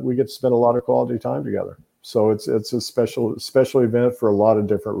 and we get to spend a lot of quality time together. So it's a special event for a lot of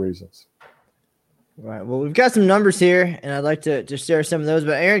different reasons. Right. Well, we've got some numbers here, and I'd like to just share some of those.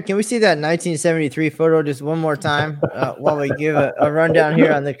 But Aaron, can we see that 1973 photo just one more time while we give a rundown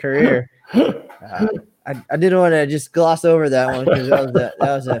here on the career? I didn't want to just gloss over that one because that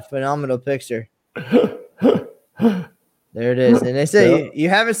was a phenomenal picture. There it is. And they say you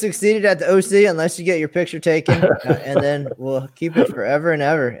haven't succeeded at the OC unless you get your picture taken, and then we'll keep it forever and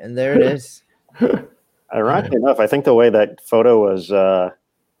ever. And there it is. Ironically enough, I think the way that photo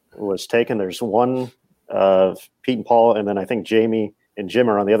was taken, there's one of Pete and Paul, and then I think Jamie and Jim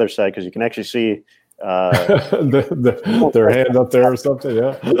are on the other side because you can actually see their hand up there or something.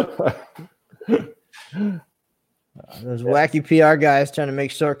 Yeah. Those wacky PR guys trying to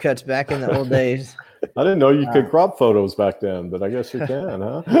make shortcuts back in the old days. I didn't know you could crop photos back then, but I guess you can,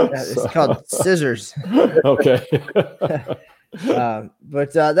 huh? It's called scissors. Okay.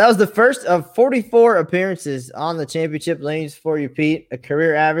 But that was the first of 44 appearances on the championship lanes for you, Pete. A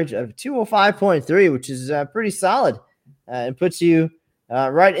career average of 205.3, which is pretty solid. It puts you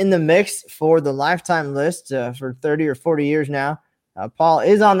right in the mix for the lifetime list for 30 or 40 years now. Paul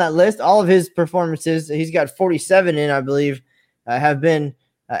is on that list. All of his performances, he's got 47 in, I believe, have been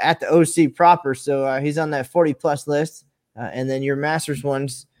at the OC proper. So he's on that 40-plus list. And then your Masters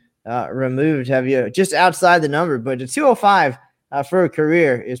ones removed have you just outside the number. But the 205 for a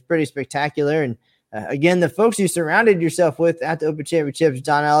career is pretty spectacular. And again, the folks you surrounded yourself with at the Open Championships,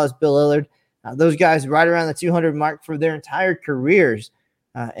 Don Ellis, Bill Lillard, those guys right around the 200 mark for their entire careers.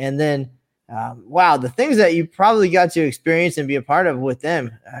 And then, wow, the things that you probably got to experience and be a part of with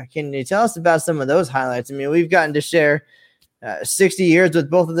them. Can you tell us about some of those highlights? I mean, we've gotten to share 60 years with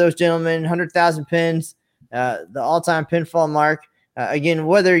both of those gentlemen, 100,000 pins, the all-time pinfall mark. Again,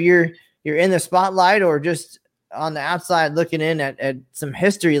 whether you're in the spotlight or just on the outside looking in at some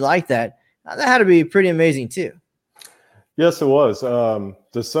history like that, that had to be pretty amazing too. Yes, it was.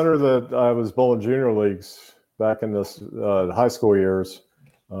 The center that I was bowling junior leagues back in the high school years,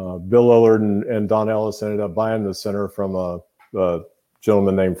 Bill Lillard and Don Ellis ended up buying the center from a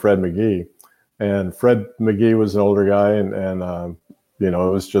gentleman named Fred McGee. And Fred McGee was an older guy, and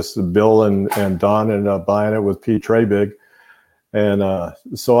it was just Bill and Don ended up buying it with Pete Trabig. And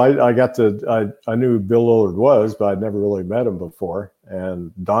so I knew who Bill Lillard was, but I'd never really met him before.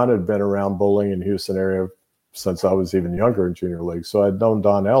 And Don had been around bowling in Houston area since I was even younger in junior league. So I'd known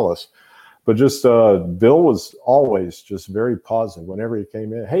Don Ellis. But just Bill was always just very positive whenever he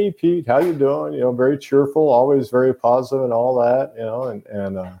came in. Hey, Pete, how you doing? Very cheerful, always very positive and all that,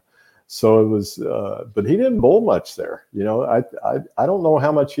 and so it was, but he didn't bowl much there. I don't know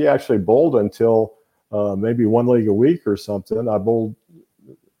how much he actually bowled until maybe one league a week or something. I bowled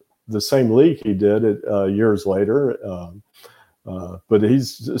the same league he did years later, but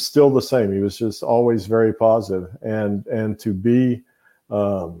he's still the same. He was just always very positive, and to be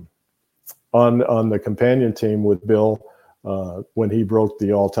on the companion team with Bill when he broke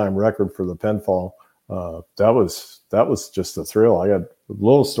the all-time record for the pinfall. That was just a thrill. I got a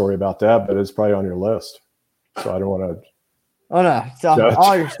little story about that, but it's probably on your list, so I don't want to. Oh no! So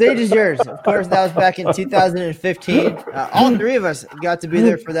all your stage is yours. Of course, that was back in 2015. All three of us got to be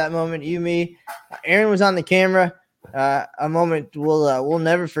there for that moment. You, me, Aaron was on the camera. A moment we'll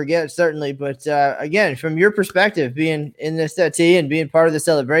never forget, certainly. But again, from your perspective, being in this settee and being part of the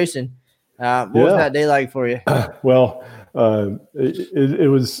celebration. What was that day like for you? Well,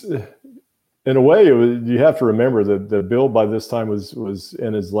 it was, in a way, you have to remember that Bill by this time was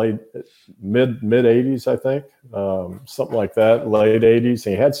in his mid 80s, I think, something like that, late 80s.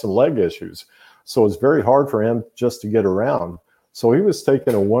 And he had some leg issues. So it was very hard for him just to get around. So he was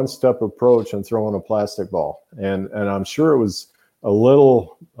taking a one-step approach and throwing a plastic ball. And I'm sure it was a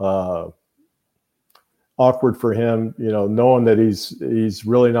little awkward for him, knowing that he's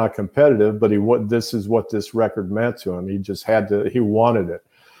really not competitive, but this is what this record meant to him. He just he wanted it.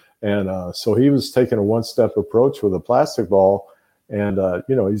 And so he was taking a one-step approach with a plastic ball, and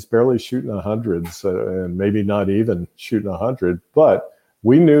he's barely shooting hundreds, and maybe not even shooting 100. But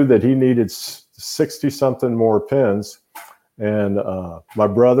we knew that he needed 60-something more pins, and my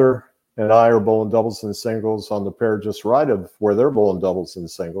brother and I are bowling doubles and singles on the pair just right of where they're bowling doubles and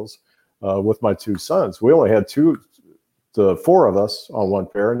singles with my two sons. We only had the four of us on one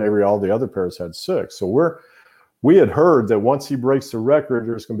pair, and all the other pairs had 6. So we had heard that once he breaks the record,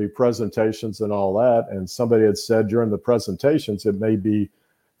 there's going to be presentations and all that. And somebody had said during the presentations, it may be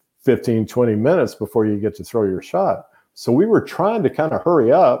 15, 20 minutes before you get to throw your shot. So we were trying to kind of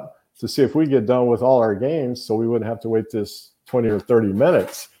hurry up to see if we get done with all our games so we wouldn't have to wait this 20 or 30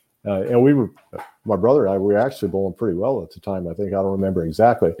 minutes. And my brother and I, we were actually bowling pretty well at the time. I think, I don't remember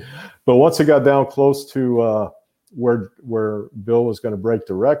exactly. But once it got down close to where Bill was going to break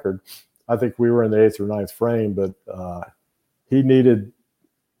the record, I think we were in the 8th or 9th frame, but he needed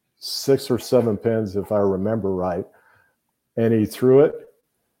 6 or 7 pins, if I remember right. And he threw it,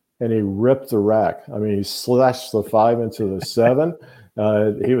 and he ripped the rack. I mean, he slashed the 5 into the 7.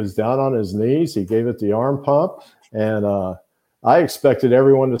 He was down on his knees. He gave it the arm pump, and I expected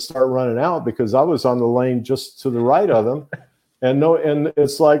everyone to start running out because I was on the lane just to the right of him, and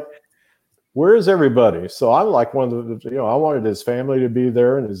it's like, where is everybody? So I'm like one of the, I wanted his family to be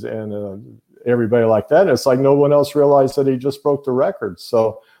there and everybody like that. And it's like no one else realized that he just broke the record.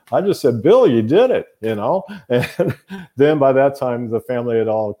 So I just said, Bill, you did it, And then by that time, the family had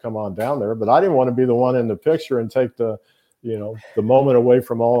all come on down there. But I didn't want to be the one in the picture and take the moment away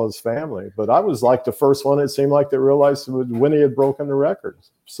from all his family. But I was like the first one, it seemed like, that realized when he had broken the record.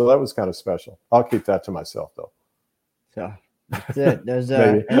 So that was kind of special. I'll keep that to myself, though. So that's it. There's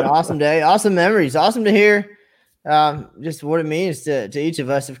an awesome day, awesome memories, awesome to hear just what it means to each of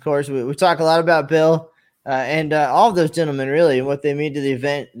us. Of course, we talk a lot about Bill and all of those gentlemen, really, and what they mean to the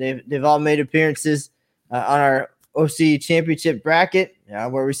event. They've all made appearances on our OC championship bracket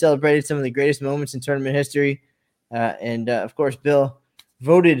where we celebrated some of the greatest moments in tournament history. And of course, Bill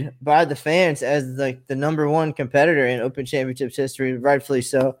voted by the fans as the number one competitor in Open Championships history, rightfully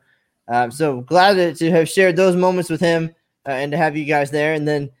so. So glad to have shared those moments with him and to have you guys there. And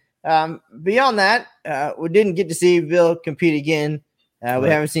then beyond that, we didn't get to see Bill compete again. We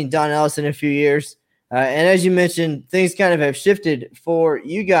haven't seen Don Ellis in a few years. And as you mentioned, things kind of have shifted for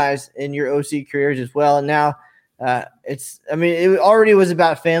you guys in your OC careers as well. And now it already was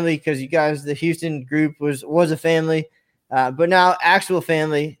about family because you guys, the Houston group was a family, but now actual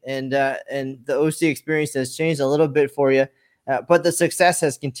family and the OC experience has changed a little bit for you, but the success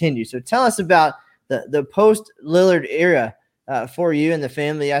has continued. So tell us about the post Lillard era for you and the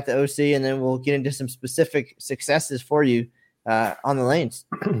family at the OC, and then we'll get into some specific successes for you on the lanes.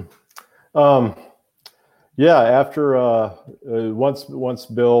 After once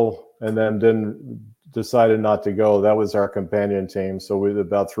Bill and then decided not to go. That was our companion team. So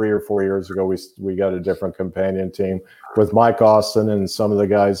about 3 or 4 years ago, we got a different companion team with Mike Austin and some of the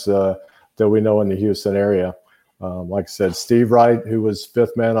guys that we know in the Houston area. Like I said, Steve Wright, who was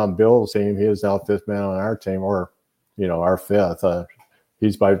fifth man on Bill's team, he is now fifth man on our team, or our fifth.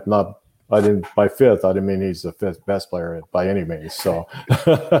 He's by fifth. I didn't mean he's the fifth best player by any means. So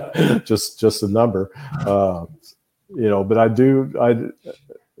just a number, But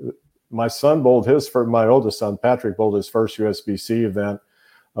my son bowled my oldest son, Patrick, bowled his first USBC event.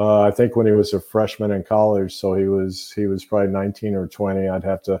 I think when he was a freshman in college. So he was probably 19 or 20. I'd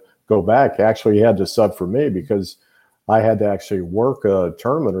have to go back. Actually, he had to sub for me because I had to actually work a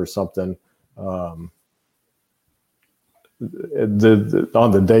tournament or something on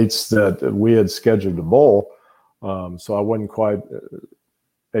the dates that we had scheduled to bowl. So I wasn't quite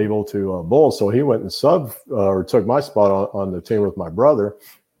able to bowl. So he went and subbed or took my spot on the team with my brother.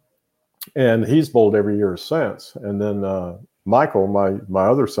 And he's bowled every year since. And then Michael, my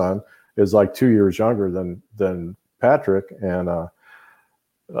other son, is like 2 years younger than Patrick. And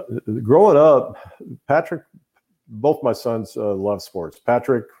growing up, Patrick, both my sons love sports.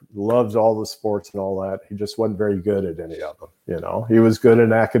 Patrick loves all the sports and all that. He just wasn't very good at any of them. He was good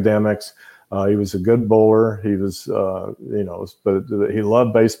in academics. He was a good bowler. He was, but he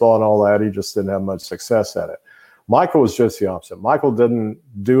loved baseball and all that. He just didn't have much success at it. Michael was just the opposite. Michael didn't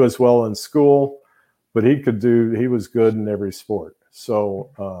do as well in school, but he was good in every sport.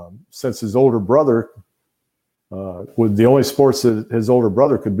 So since his older brother, with the only sports that his older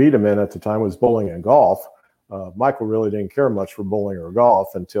brother could beat him in at the time was bowling and golf, Michael really didn't care much for bowling or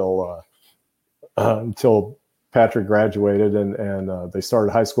golf until Patrick graduated and they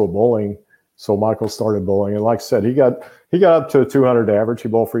started high school bowling. So Michael started bowling, and like I said, he got up to a 200 average. He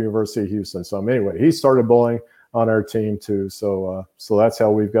bowled for University of Houston. So anyway, he started bowling on our team too. So that's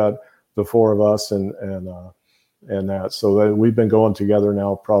how we've got the four of us and that. So that we've been going together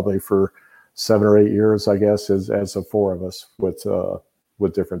now probably for 7 or 8 years, I guess, as the four of us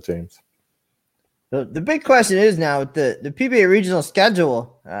with different teams. The big question is now with the PBA regional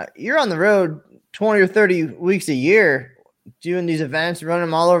schedule, you're on the road 20 or 30 weeks a year doing these events, running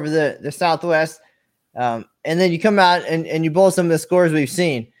them all over the Southwest. And then you come out and you bowl some of the scores we've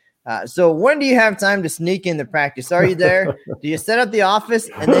seen. So when do you have time to sneak in the practice? Are you there? Do you set up the office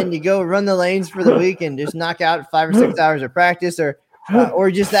and then you go run the lanes for the week and just knock out 5 or 6 hours of practice,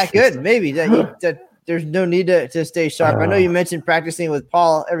 or just that good? Maybe that there's no need to stay sharp. I know you mentioned practicing with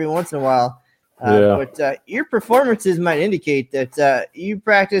Paul every once in a while, but your performances might indicate that you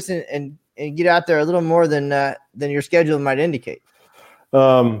practice and get out there a little more than your schedule might indicate.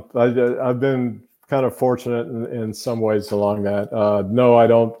 I've been kind of fortunate in some ways along that. No, I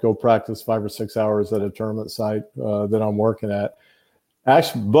don't go practice 5 or 6 hours at a tournament site that I'm working at.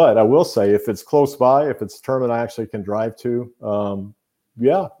 Actually, but I will say if it's close by, if it's a tournament I actually can drive to,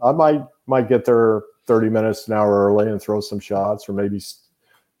 I might get there 30 minutes, an hour early and throw some shots, or maybe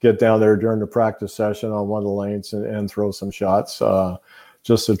get down there during the practice session on one of the lanes and throw some shots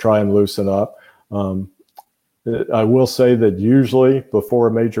just to try and loosen up. I will say that usually before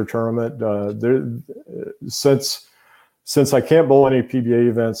a major tournament, since I can't bowl any PBA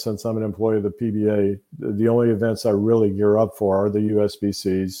events, since I'm an employee of the PBA, the only events I really gear up for are the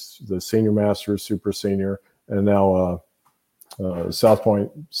USBCs, the Senior Masters, Super Senior, and now South Point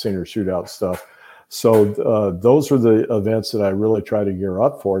Senior Shootout stuff. So those are the events that I really try to gear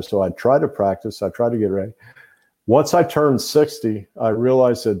up for. So I try to practice. I try to get ready. Once I turned 60, I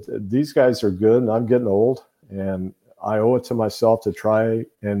realized that these guys are good and I'm getting old. And I owe it to myself to try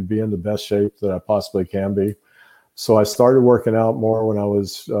and be in the best shape that I possibly can be. So I started working out more when I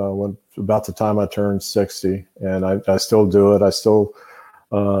was about the time I turned 60, and I still do it. I still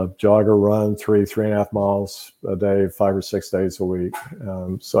jog or run 3.5 miles a day, 5 or 6 days a week.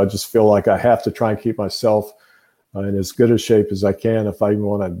 So I just feel like I have to try and keep myself in as good a shape as I can if I even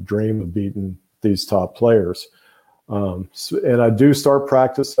want to dream of beating these top players. And I do start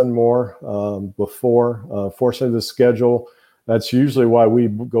practicing more before. Fortunately, the schedule, that's usually why we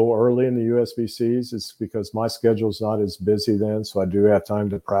go early in the USBCs. It's because my schedule is not as busy then, so I do have time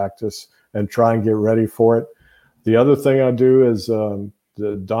to practice and try and get ready for it. The other thing I do is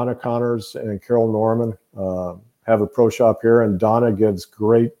Donna Connors and Carol Norman have a pro shop here, and Donna gives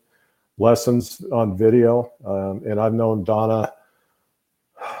great lessons on video. And I've known Donna,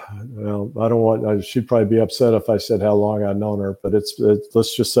 well, she'd probably be upset if I said how long I've known her, but it's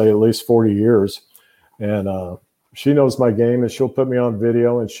let's just say at least 40 years. And she knows my game, and she'll put me on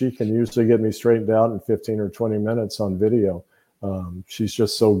video, and she can usually get me straightened out in 15 or 20 minutes on video. She's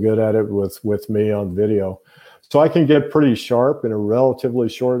just so good at it with me on video. So I can get pretty sharp in a relatively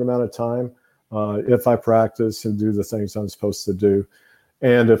short amount of time. if I practice and do the things I'm supposed to do,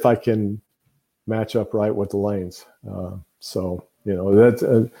 and if I can match up right with the lanes. So,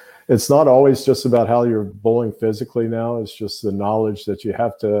 it's not always just about how you're bowling physically now. It's just the knowledge that you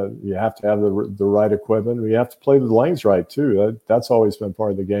have to have the right equipment. You have to play the lanes right too. That's always been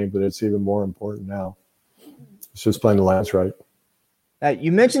part of the game, but it's even more important now. It's just playing the lanes right.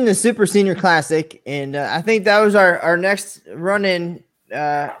 You mentioned the Super Senior Classic, and I think that was our next run-in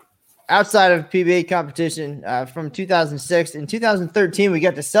outside of PBA competition from 2006. In 2013, we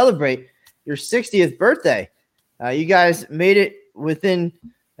got to celebrate your 60th birthday. You guys made it within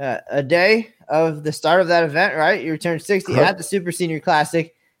a day of the start of that event, right? You turned 60 at the Super Senior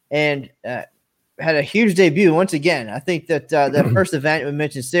Classic and had a huge debut once again. I think that that first event, we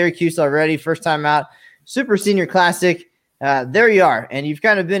mentioned Syracuse already, first time out, Super Senior Classic. There you are, and you've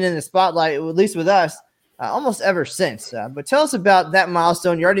kind of been in the spotlight, at least with us, almost ever since. But tell us about that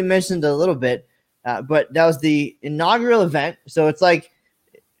milestone. You already mentioned it a little bit, but that was the inaugural event. So it's like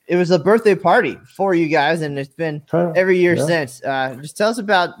it was a birthday party for you guys, and it's been every year since. Just tell us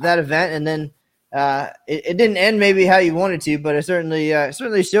about that event, and then it didn't end maybe how you wanted to, but it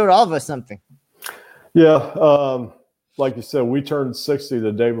certainly showed all of us something. Yeah, like you said, we turned 60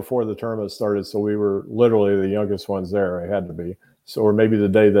 the day before the tournament started, so we were literally the youngest ones there. It had to be, so or maybe the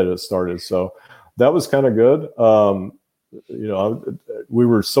day that it started. So that was kind of good. We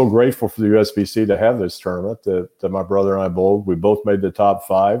were so grateful for the USBC to have this tournament that my brother and I bowled. We both made the top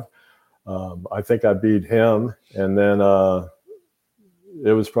 5. I think I beat him, and then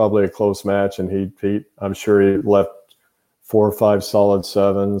it was probably a close match, and I'm sure he left 4 or 5 solid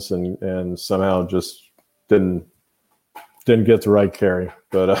 7s, and somehow just didn't get the right carry,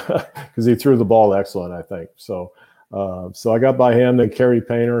 but because he threw the ball excellent, I think. So I got by him. Then Kerry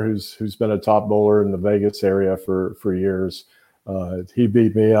Painter, who's been a top bowler in the Vegas area for years. He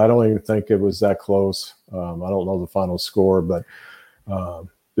beat me. I don't even think it was that close. I don't know the final score, but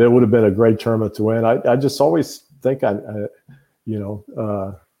it would have been a great tournament to win. I just always think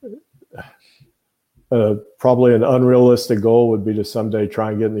probably an unrealistic goal would be to someday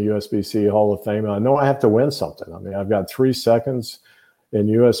try and get in the USBC Hall of Fame. I know I have to win something. I mean, I've got 3 seconds in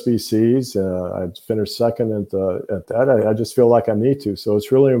USBCs. I finished second at that. I just feel like I need to. So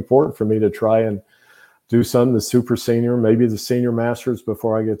it's really important for me to try and do something, the Super Senior, maybe the Senior Masters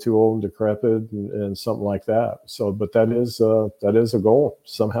before I get too old and decrepit and something like that. So, but that is a goal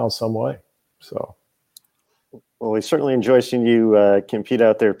somehow, some way. So. Well, we certainly enjoy seeing you compete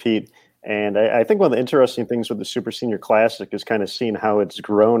out there, Pete. And I think one of the interesting things with the Super Senior Classic is kind of seeing how it's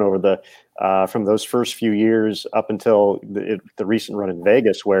grown over the from those first few years up until the recent run in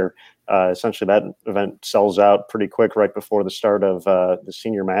Vegas, where essentially that event sells out pretty quick right before the start of the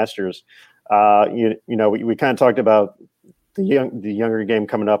Senior Masters. We kind of talked about the younger game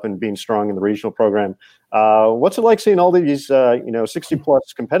coming up and being strong in the regional program. What's it like seeing all these 60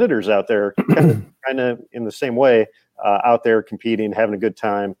 plus competitors out there kind of in the same way out there competing, having a good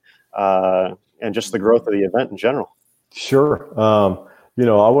time? And just the growth of the event in general. Sure. I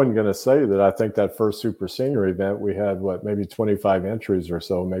wasn't going to say that. I think that first Super Senior event, we had maybe 25 entries or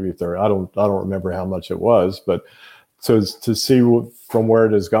so, maybe 30. I don't remember how much it was, but to see from where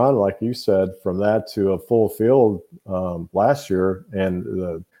it has gone, like you said, from that to a full field last year,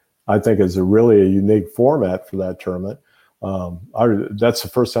 and I think it's really a unique format for that tournament. That's the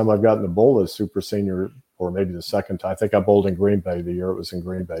first time I've gotten to bowl a Super Senior, or maybe the second time. I think I bowled in Green Bay the year it was in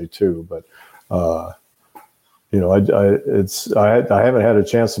Green Bay too. But I haven't had a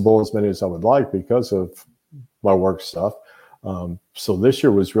chance to bowl as many as I would like because of my work stuff. So this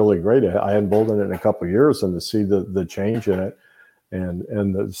year was really great. I hadn't bowled in it in a couple of years, and to see the change in it,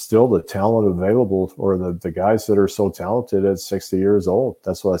 and still the talent available, or the guys that are so talented at 60 years old.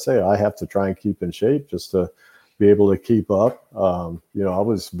 That's what I say. I have to try and keep in shape just to be able to keep up. I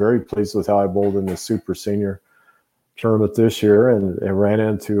was very pleased with how I bowled in the Super Senior tournament this year, and ran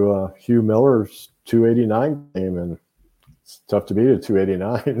into Hugh Miller's 289 game, and it's tough to beat a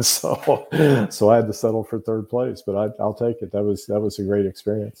 289. So I had to settle for third place, but I'll take it. That was a great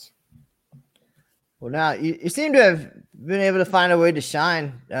experience. Well, now you seem to have been able to find a way to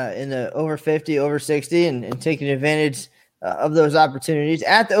shine in the over 50, over 60, and taking advantage of those opportunities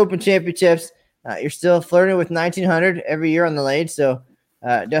at the Open Championships. You're still flirting with 1900 every year on the lane, so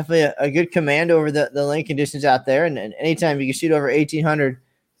definitely a good command over the lane conditions out there. And anytime you can shoot over 1800,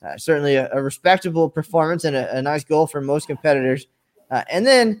 certainly a respectable performance and a nice goal for most competitors. And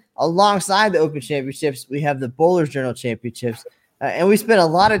then alongside the Open Championships, we have the Bowlers Journal Championships, and we spent a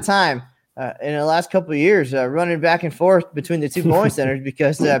lot of time in the last couple of years running back and forth between the two bowling centers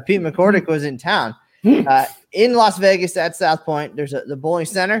because Pete McCordick was in town. In Las Vegas at South Point, there's the bowling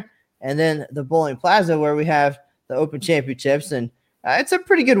center. and then the Bowling Plaza where we have the Open Championships. And it's a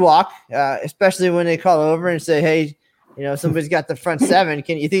pretty good walk, especially when they call over and say, hey, somebody's got the front 7. You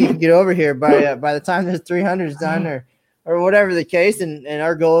think you can get over here by the time this 300 is done or whatever the case? And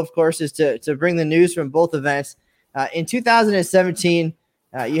our goal, of course, is to bring the news from both events. In 2017,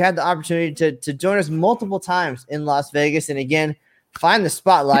 you had the opportunity to join us multiple times in Las Vegas. And again, find the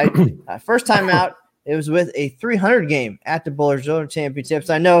spotlight. First time out, it was with a 300 game at the Bowlers Journal Championships.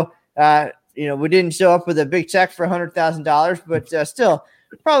 I know, we didn't show up with a big check for $100,000, but still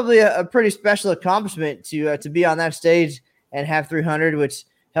probably a pretty special accomplishment to be on that stage and have 300, which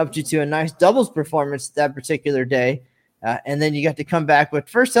helped you to a nice doubles performance that particular day. And then you got to come back. But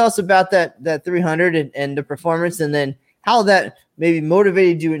first, tell us about that 300 and the performance, and then how that maybe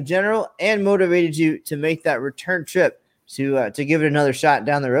motivated you in general and motivated you to make that return trip to give it another shot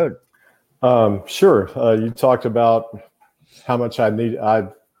down the road. Sure. You talked about how much I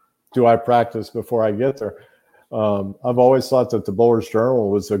practice before I get there. I've always thought that the Bowlers Journal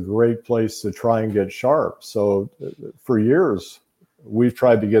was a great place to try and get sharp. So for years, we've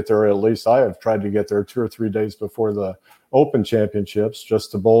tried to get there, at least I have tried to get there 2 or 3 days before the Open Championships,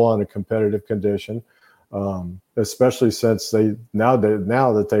 just to bowl on a competitive condition. Especially since now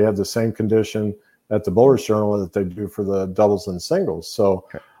that they have the same condition at the Bowlers Journal that they do for the doubles and singles. So,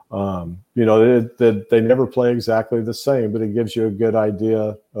 they never play exactly the same, but it gives you a good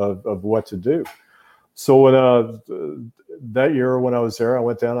idea of what to do. So when that year when I was there, I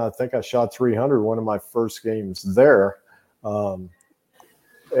went down, I think I shot 300 one of my first games there. And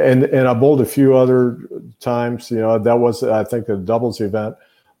I bowled a few other times, that was, I think, the doubles event,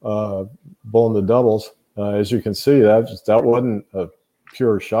 bowling the doubles. As you can see, that wasn't a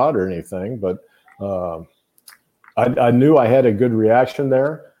pure shot or anything, but I knew I had a good reaction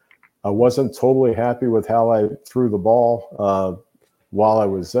there. I wasn't totally happy with how I threw the ball while I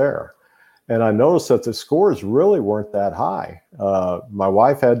was there. And I noticed that the scores really weren't that high. My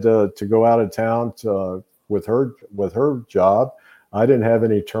wife had to go out of town with her job. I didn't have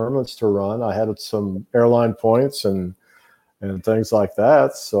any tournaments to run. I had some airline points and things like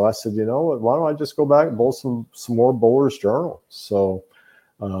that. So I said, why don't I just go back and bowl some more Bowlers Journal? So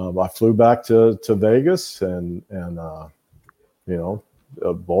I flew back to Vegas and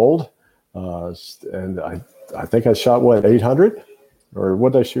bowled. And I think I shot 800, or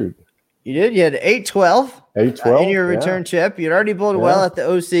what did I shoot? You did. You had 812. 812 in your return trip. You'd already bowled well at the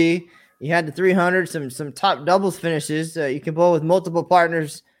OC. You had the 300, some top doubles finishes. You can bowl with multiple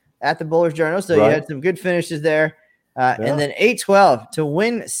partners at the Bowlers Journal, so you had some good finishes there. And then 812 to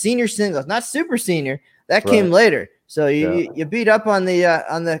win senior singles, not super senior. That came later. So you beat up on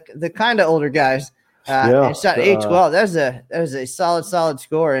the kind of older guys and shot 812. That was a solid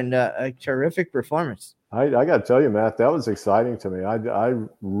score and a terrific performance. I got to tell you, Matt, that was exciting to me. I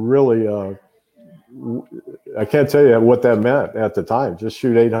really I can't tell you what that meant at the time. Just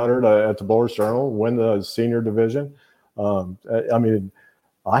shoot 800 at the Bowlers Journal, win the senior division.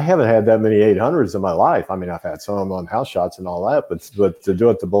 I haven't had that many 800s in my life. I mean, I've had some on house shots and all that, but to do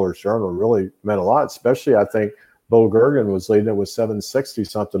it at the Bowlers Journal really meant a lot. Especially, I think Bo Gergen was leading it with 760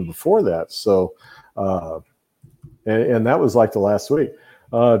 something before that. So, and that was like the last week.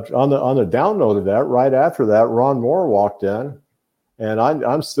 On the down note of that, right after that, Ron Moore walked in, and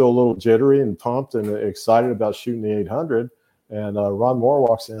I'm still a little jittery and pumped and excited about shooting the 800. And Ron Moore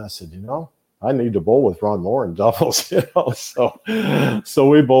walks in. I said, I need to bowl with Ron Moore in doubles. So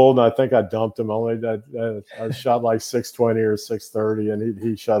we bowled. And I think I dumped him. I shot like 620 or 630, and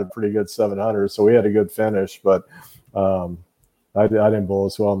he shot a pretty good 700. So we had a good finish, but I didn't bowl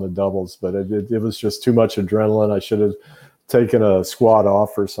as well in the doubles. But it was just too much adrenaline. I should have taken a squat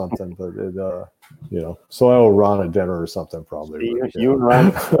off or something, but so I owe Ron a dinner or something probably. You and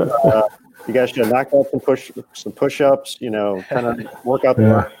Ron, you guys should knock out some push-ups, kind of work out the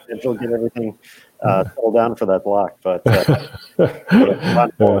market, and you'll get everything settled down for that block. But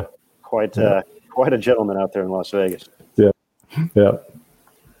quite a gentleman out there in Las Vegas. Yeah.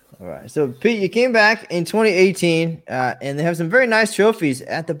 All right. So, Pete, you came back in 2018, and they have some very nice trophies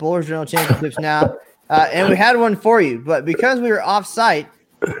at the Bowlers Journal Championships now. And we had one for you, but because we were off-site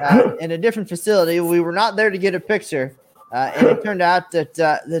in a different facility, we were not there to get a picture. And it turned out that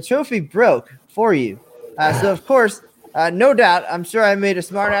the trophy broke for you. So, of course, no doubt, I'm sure I made a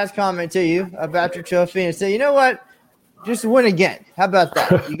smart-ass comment to you about your trophy and say, you know what? Just win again. How about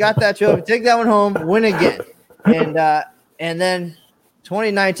that? You got that trophy. Take that one home. Win again. And then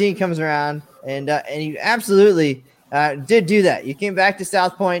 2019 comes around, and you absolutely did do that. You came back to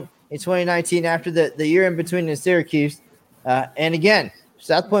South Point in 2019 after the year in between in Syracuse. And again,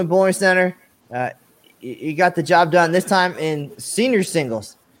 South Point Bowling Center, you got the job done this time in senior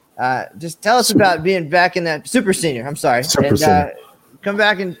singles. Just tell us about being back in that super senior. I'm sorry. Super senior. Come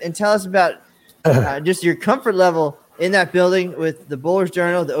back and tell us about just your comfort level in that building with the Bowlers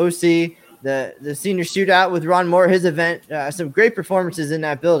Journal, the OC, the senior shootout with Ron Moore, his event, some great performances in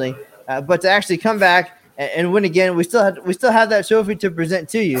that building. But to actually come back and win again, we still have that trophy to present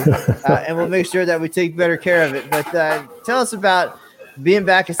to you, and we'll make sure that we take better care of it. But tell us about being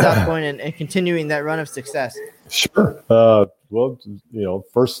back at South Point and continuing that run of success. Sure. Well,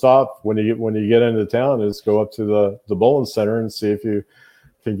 first stop when you get into town is go up to the bowling center and see if you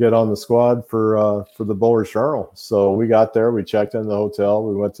can get on the squad for the Bowlers Journal. So we got there, we checked in the hotel,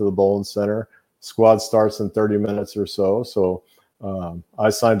 we went to the bowling center. Squad starts in 30 minutes or so. So I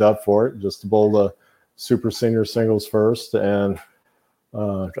signed up for it just to bowl the super senior singles first. And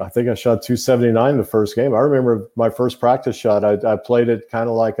I think I shot 279 the first game. I remember my first practice shot. I played it kind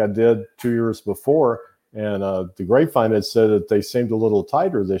of like I did 2 years before. And the grapevine had said that they seemed a little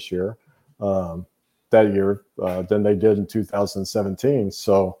tighter this year, that year, than they did in 2017.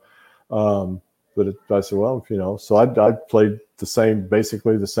 So, I said, well, so I played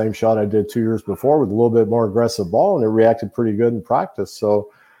basically the same shot I did 2 years before with a little bit more aggressive ball, and it reacted pretty good in practice.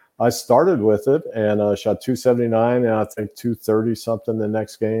 So I started with it and shot 279 and I think 230 something the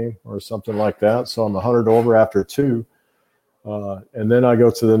next game or something like that. So I'm 100 over after two. And then I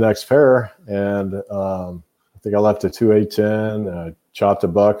go to the next pair, and I think I left a 2-8-10, chopped a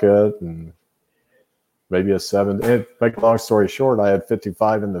bucket, and maybe a 7. And make a long story short, I had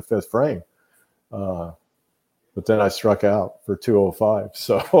 55 in the fifth frame. But then I struck out for 205.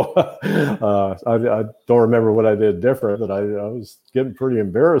 So I don't remember what I did different, but I was getting pretty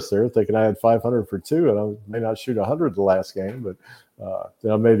embarrassed there, thinking I had 500 for two, and I may not shoot 100 the last game, but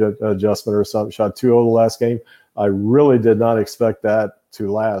then I made an adjustment or something, shot 2-0 the last game. I really did not expect that to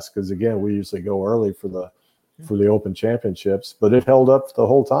last because, again, we usually go early for the Open Championships, but it held up the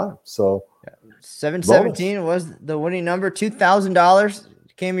whole time. So 717 was the winning number. $2,000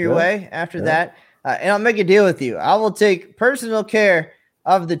 came your way after that. And I'll make a deal with you. I will take personal care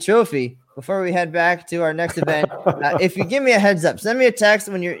of the trophy before we head back to our next event. If you give me a heads up, send me a text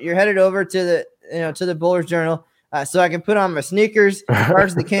when you're headed over to the Bowlers Journal, so I can put on my sneakers,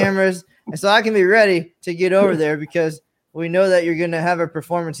 charge the cameras, and so I can be ready to get over there because we know that you're going to have a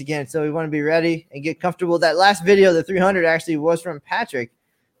performance again. So we want to be ready and get comfortable. That last video, the 300, actually was from Patrick.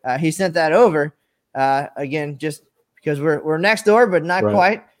 He sent that over again, just because we're next door, but not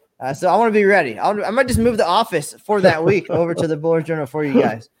quite. So I want to be ready. I might just move the office for that week over to the Bowlers Journal for you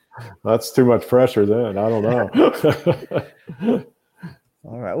guys. That's too much pressure then. I don't know.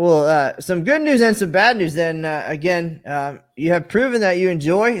 All right. Well, some good news and some bad news then. Again, you have proven that you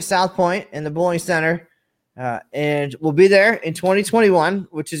enjoy South Point and the Bowling Center, and we'll be there in 2021,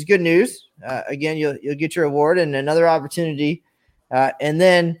 which is good news. Again, you'll get your award and another opportunity. And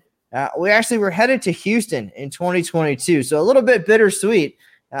then we're headed to Houston in 2022. So a little bit bittersweet.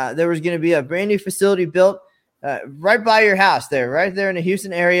 There was going to be a brand new facility built right by your house right there in the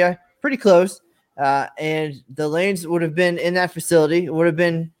Houston area, pretty close. And the lanes would have been in that facility. It would have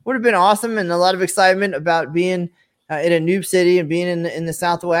been awesome, and a lot of excitement about being in a new city and being in the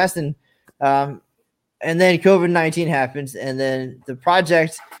Southwest. And then COVID-19 happens, and then the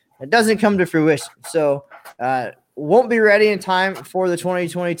project doesn't come to fruition. So won't be ready in time for the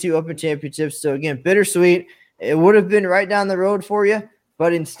 2022 Open Championships. So again, bittersweet. It would have been right down the road for you.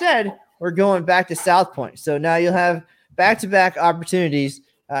 But instead, we're going back to South Point. So now you'll have back-to-back opportunities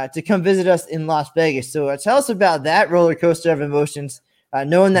to come visit us in Las Vegas. So tell us about that roller coaster of emotions,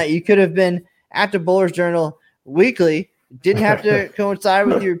 knowing that you could have been at the Bowlers Journal weekly, didn't have to coincide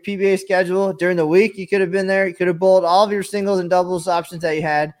with your PBA schedule. During the week, you could have been there. You could have bowled all of your singles and doubles options that you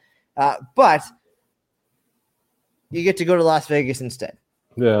had. But you get to go to Las Vegas instead.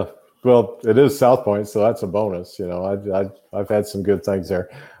 Yeah. Well, it is South Point, so that's a bonus. I've had some good things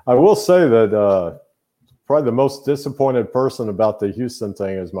there. I will say that probably the most disappointed person about the Houston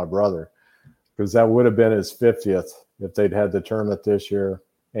thing is my brother, because that would have been his 50th if they'd had the tournament this year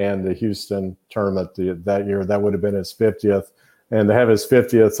and the Houston tournament that year. That would have been his 50th, and to have his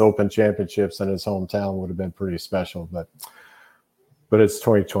 50th Open Championships in his hometown would have been pretty special. But it's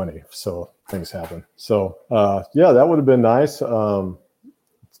 2020, so things happen. So that would have been nice.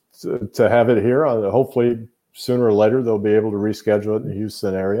 To have it here. Hopefully sooner or later they'll be able to reschedule it in the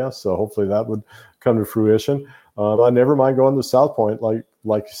Houston area. So hopefully that would come to fruition. I never mind going to South Point. Like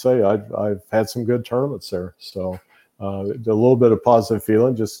you say, I've had some good tournaments there. So a little bit of positive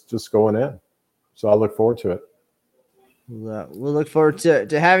feeling just going in. So I look forward to it. We'll look forward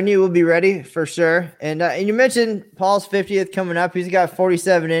to having you. We'll be ready for sure. And you mentioned Paul's 50th coming up. He's got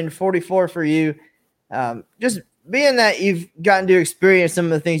 47 in, 44 for you. Just being that you've gotten to experience some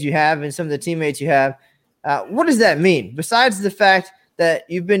of the things you have and some of the teammates you have, what does that mean? Besides the fact that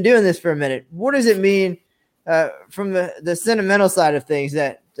you've been doing this for a minute, what does it mean from the sentimental side of things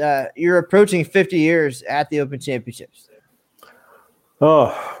that you're approaching 50 years at the Open Championships?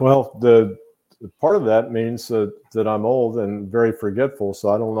 Oh, well, the part of that means that I'm old and very forgetful, so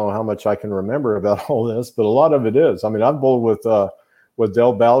I don't know how much I can remember about all this, but a lot of it is. I mean, I've bowled with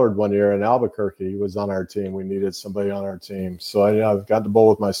Dale Ballard one year in Albuquerque. He was on our team. We needed somebody on our team. So I've got to bowl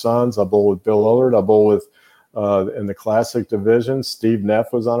with my sons. I bowl with Bill Lillard. I bowl with, in the Classic division, Steve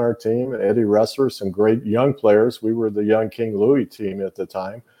Neff was on our team, and Eddie Ressler, some great young players. We were the young King Louis team at the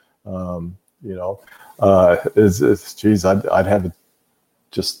time. I'd have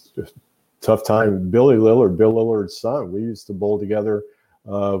just a tough time. Billy Lillard, Bill Lillard's son, we used to bowl together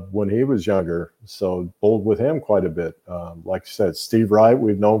when he was younger, so bowled with him quite a bit. Like I said, Steve Wright,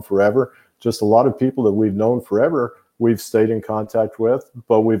 we've known forever. Just a lot of people that we've known forever, we've stayed in contact with,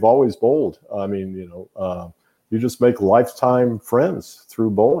 but we've always bowled. I mean, you just make lifetime friends through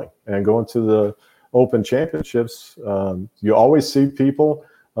bowling and going to the Open Championships. You always see people,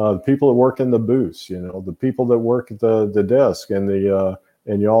 people that work in the booths, the people that work at the desk and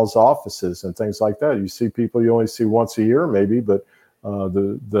in y'all's offices and things like that. You see people you only see once a year maybe, but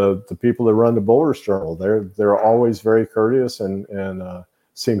the people that run the Bowlers Journal, they're always very courteous and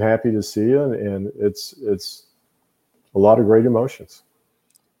seem happy to see you, and it's a lot of great emotions.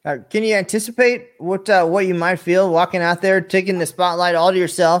 Can you anticipate what you might feel walking out there, taking the spotlight all to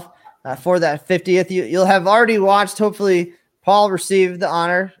yourself for that 50th? You'll have already watched, hopefully, Paul receive the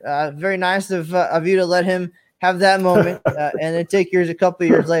honor. Very nice of you to let him have that moment and then take yours a couple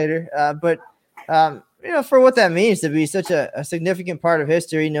years later. But for what that means to be such a significant part of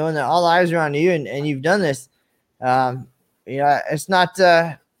history, knowing that all eyes are on you and you've done this, it's not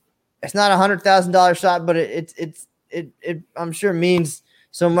 $100,000 shot, but it I'm sure means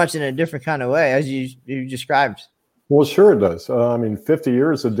so much in a different kind of way, as you described. Well, sure it does. 50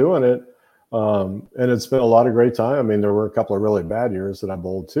 years of doing it, and it's been a lot of great time. I mean, there were a couple of really bad years that I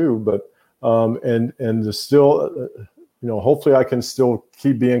bowled too, but and to still, hopefully I can still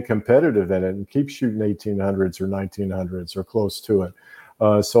keep being competitive in it and keep shooting 1800s or 1900s or close to it,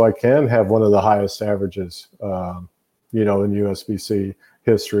 so I can have one of the highest averages, in USBC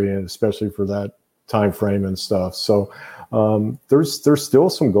history, and especially for that time frame and stuff. So there's still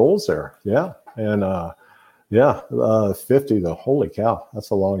some goals there, yeah, and 50 though. Holy cow,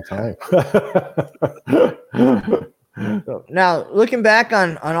 that's a long time. So now, looking back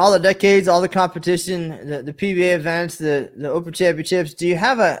on all the decades, all the competition, the PBA events, the Open Championships, do you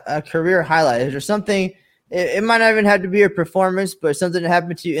have a career highlight? Is there something, it might not even have to be a performance, but something that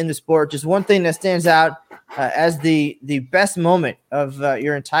happened to you in the sport, just one thing that stands out as the best moment of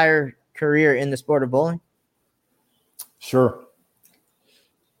your entire career in the sport of bowling? Sure.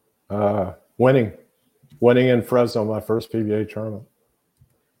 Winning in Fresno, my first PBA tournament.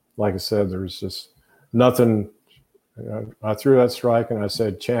 Like I said, there's just nothing. I threw that strike and I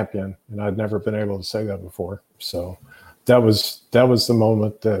said champion, and I'd never been able to say that before. So that was the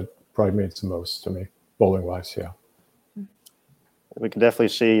moment that probably means the most to me, bowling wise. Yeah. We can definitely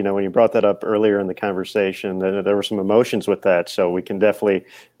see, when you brought that up earlier in the conversation, that there were some emotions with that. So we can definitely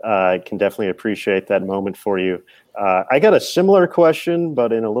appreciate that moment for you. I got a similar question,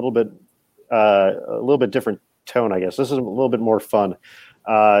 but in a little bit different tone, I guess. This is a little bit more fun.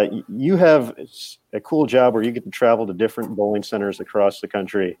 You have a cool job where you get to travel to different bowling centers across the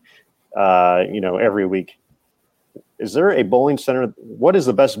country, every week. Is there a bowling center? What is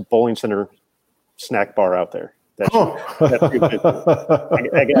the best bowling center snack bar out there? I got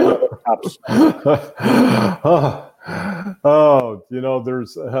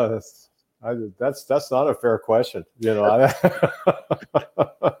there's that's not a fair question.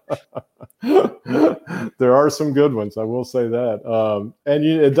 There are some good ones, I will say that. And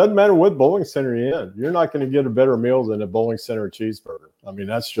it doesn't matter what bowling center you're in. You're not going to get a better meal than a bowling center cheeseburger. I mean,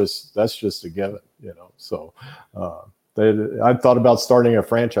 that's just a given, So I thought about starting a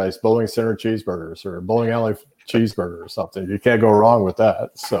franchise, Bowling Center Cheeseburgers or Bowling Alley Cheeseburger or something. You can't go wrong with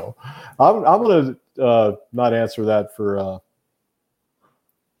that. So I'm going to not answer that for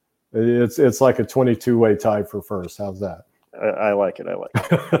it's like a 22-way tie for first. How's that? I like it.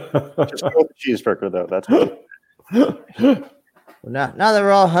 Just go with the cheeseburger, though. That's good. Well, now that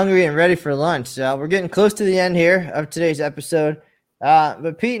we're all hungry and ready for lunch, we're getting close to the end here of today's episode.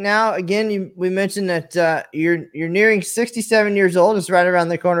 But Pete, now again, we mentioned that you're nearing 67 years old. It's right around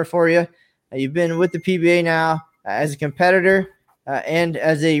the corner for you. You've been with the PBA now as a competitor and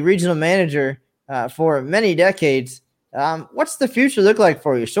as a regional manager for many decades. What's the future look like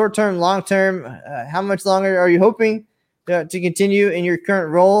for you? Short term, long term? How much longer are you hoping to continue in your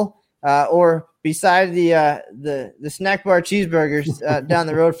current role, or beside the snack bar cheeseburgers down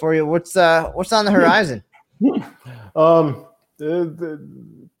the road for you? What's on the horizon?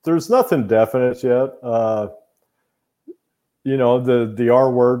 There's nothing definite yet. The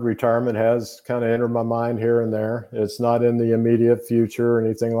R word, retirement, has kind of entered my mind here and there. It's not in the immediate future or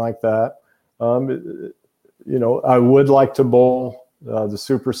anything like that. I would like to bowl the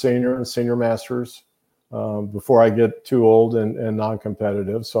Super Senior and Senior Masters before I get too old and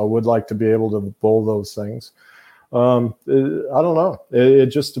non-competitive. So I would like to be able to bowl those things. I don't know. It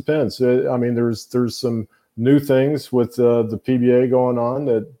just depends. There's some new things with the PBA going on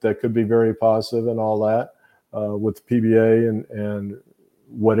that could be very positive and all that with the PBA and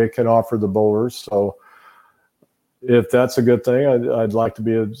what it can offer the bowlers. So if that's a good thing, I'd like to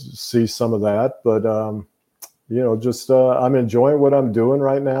be able to see some of that. But, I'm enjoying what I'm doing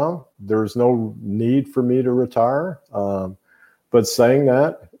right now. There's no need for me to retire. But saying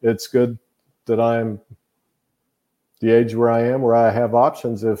that, it's good that I'm the age where I am, where I have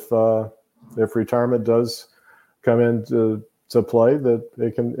options if retirement does come into play, that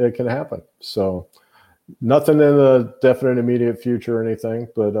it can happen. So nothing in the definite immediate future or anything,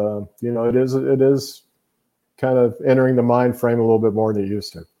 but it is kind of entering the mind frame a little bit more than it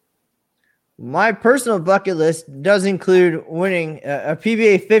used to. My personal bucket list does include winning a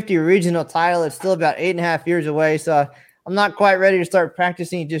PBA 50 regional title. It's still about 8.5 years away, so I'm not quite ready to start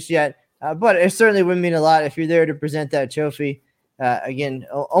practicing just yet. But it certainly would mean a lot if you're there to present that trophy. Again,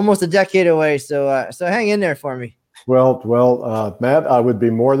 almost a decade away, so hang in there for me. Well, Matt, I would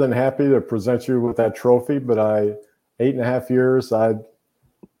be more than happy to present you with that trophy, but 8.5 years,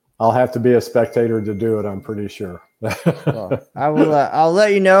 I'll have to be a spectator to do it, I'm pretty sure. Well, I will. I'll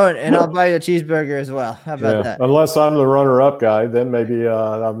let you know, and I'll buy you a cheeseburger as well. How about that? Unless I'm the runner-up guy, then maybe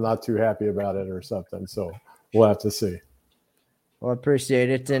I'm not too happy about it or something. So we'll have to see. Well, I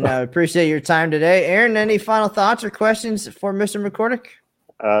appreciate it, and I appreciate your time today. Aaron, any final thoughts or questions for Mr. McCordick?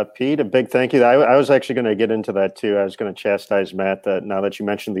 Pete, a big thank you. I was actually going to get into that too. I was going to chastise Matt that now that you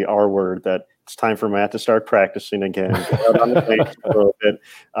mentioned the R word, that it's time for Matt to start practicing again. Get out on the stage a little bit,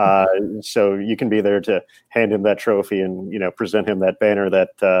 so you can be there to hand him that trophy and present him that banner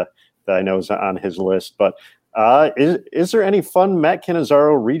that I know is on his list. But is there any fun Matt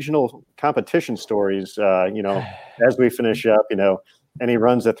Cannizzaro regional competition stories? As we finish up, any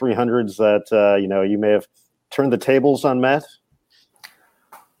runs at 300s that you may have turned the tables on Matt?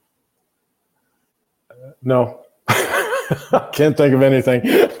 No, I can't think of anything.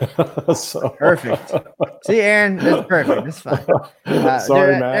 So. Perfect. See, Aaron, that's perfect. That's fine.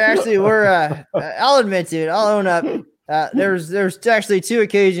 Sorry, Matt. Actually, I'll admit to it. I'll own up. There's actually 2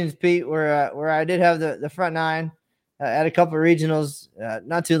 occasions, Pete, where I did have the front 9 at a couple of regionals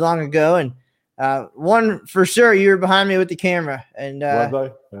not too long ago, and one for sure you were behind me with the camera, and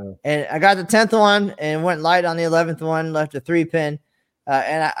and I got the 10th one and went light on the 11th one, left a 3-pin.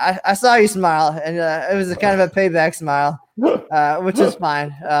 And I saw you smile, and it was a kind of a payback smile, which is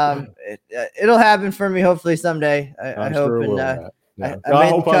fine. It'll happen for me, hopefully someday. I hope. Sure and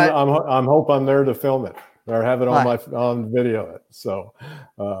I'm hope I'm there to film it or have it on video. So,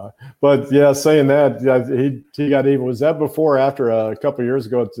 but yeah, saying that, he got even. Was that before or after a couple of years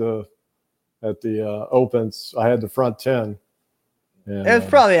ago at the Opens? I had the front 10. And, it was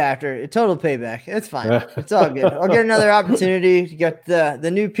probably after. A total payback. It's fine. It's all good. I'll get another opportunity. You got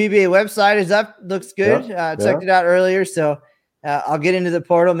the new PBA website is up. Looks good. Checked it out earlier, so I'll get into the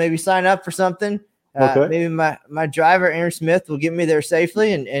portal. Maybe sign up for something. Maybe my driver Aaron Smith will get me there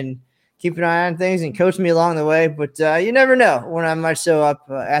safely and keep an eye on things and coach me along the way. But you never know when I might show up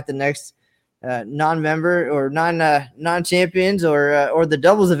at the next non-member or non-champions or the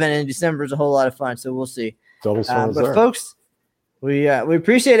doubles event in December is a whole lot of fun. So we'll see. Doubles but there. Folks. We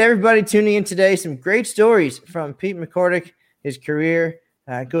appreciate everybody tuning in today. Some great stories from Pete McCordick. His career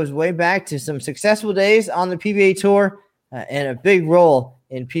goes way back to some successful days on the PBA Tour and a big role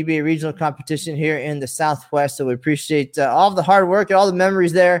in PBA regional competition here in the Southwest. So we appreciate all of the hard work and all the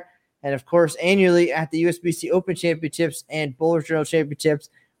memories there. And, of course, annually at the USBC Open Championships and Bowlers Journal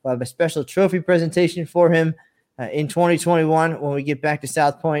Championships, we'll have a special trophy presentation for him in 2021 when we get back to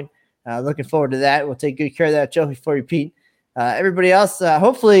South Point. Looking forward to that. We'll take good care of that trophy for you, Pete. Everybody else,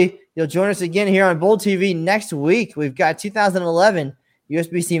 hopefully you'll join us again here on Bowl TV next week. We've got 2011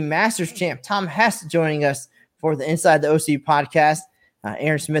 USBC Masters champ Tom Hess joining us for the Inside the OC podcast.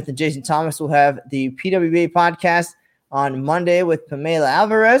 Aaron Smith and Jason Thomas will have the PWBA podcast on Monday with Pamela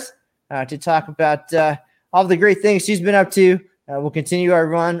Alvarez to talk about all the great things she's been up to we'll continue our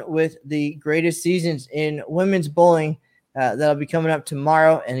run with the greatest seasons in women's bowling. That'll be coming up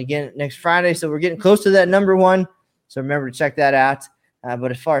tomorrow and again next Friday. So we're getting close to that number 1. So remember to check that out.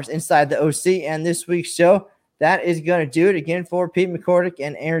 But as far as Inside the OC and this week's show, that is going to do it again for Pete McCordick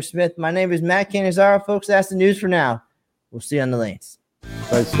and Aaron Smith. My name is Matt Cannizzaro. Folks, that's the news for now. We'll see you on the lanes.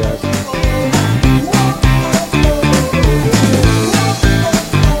 Thanks, guys.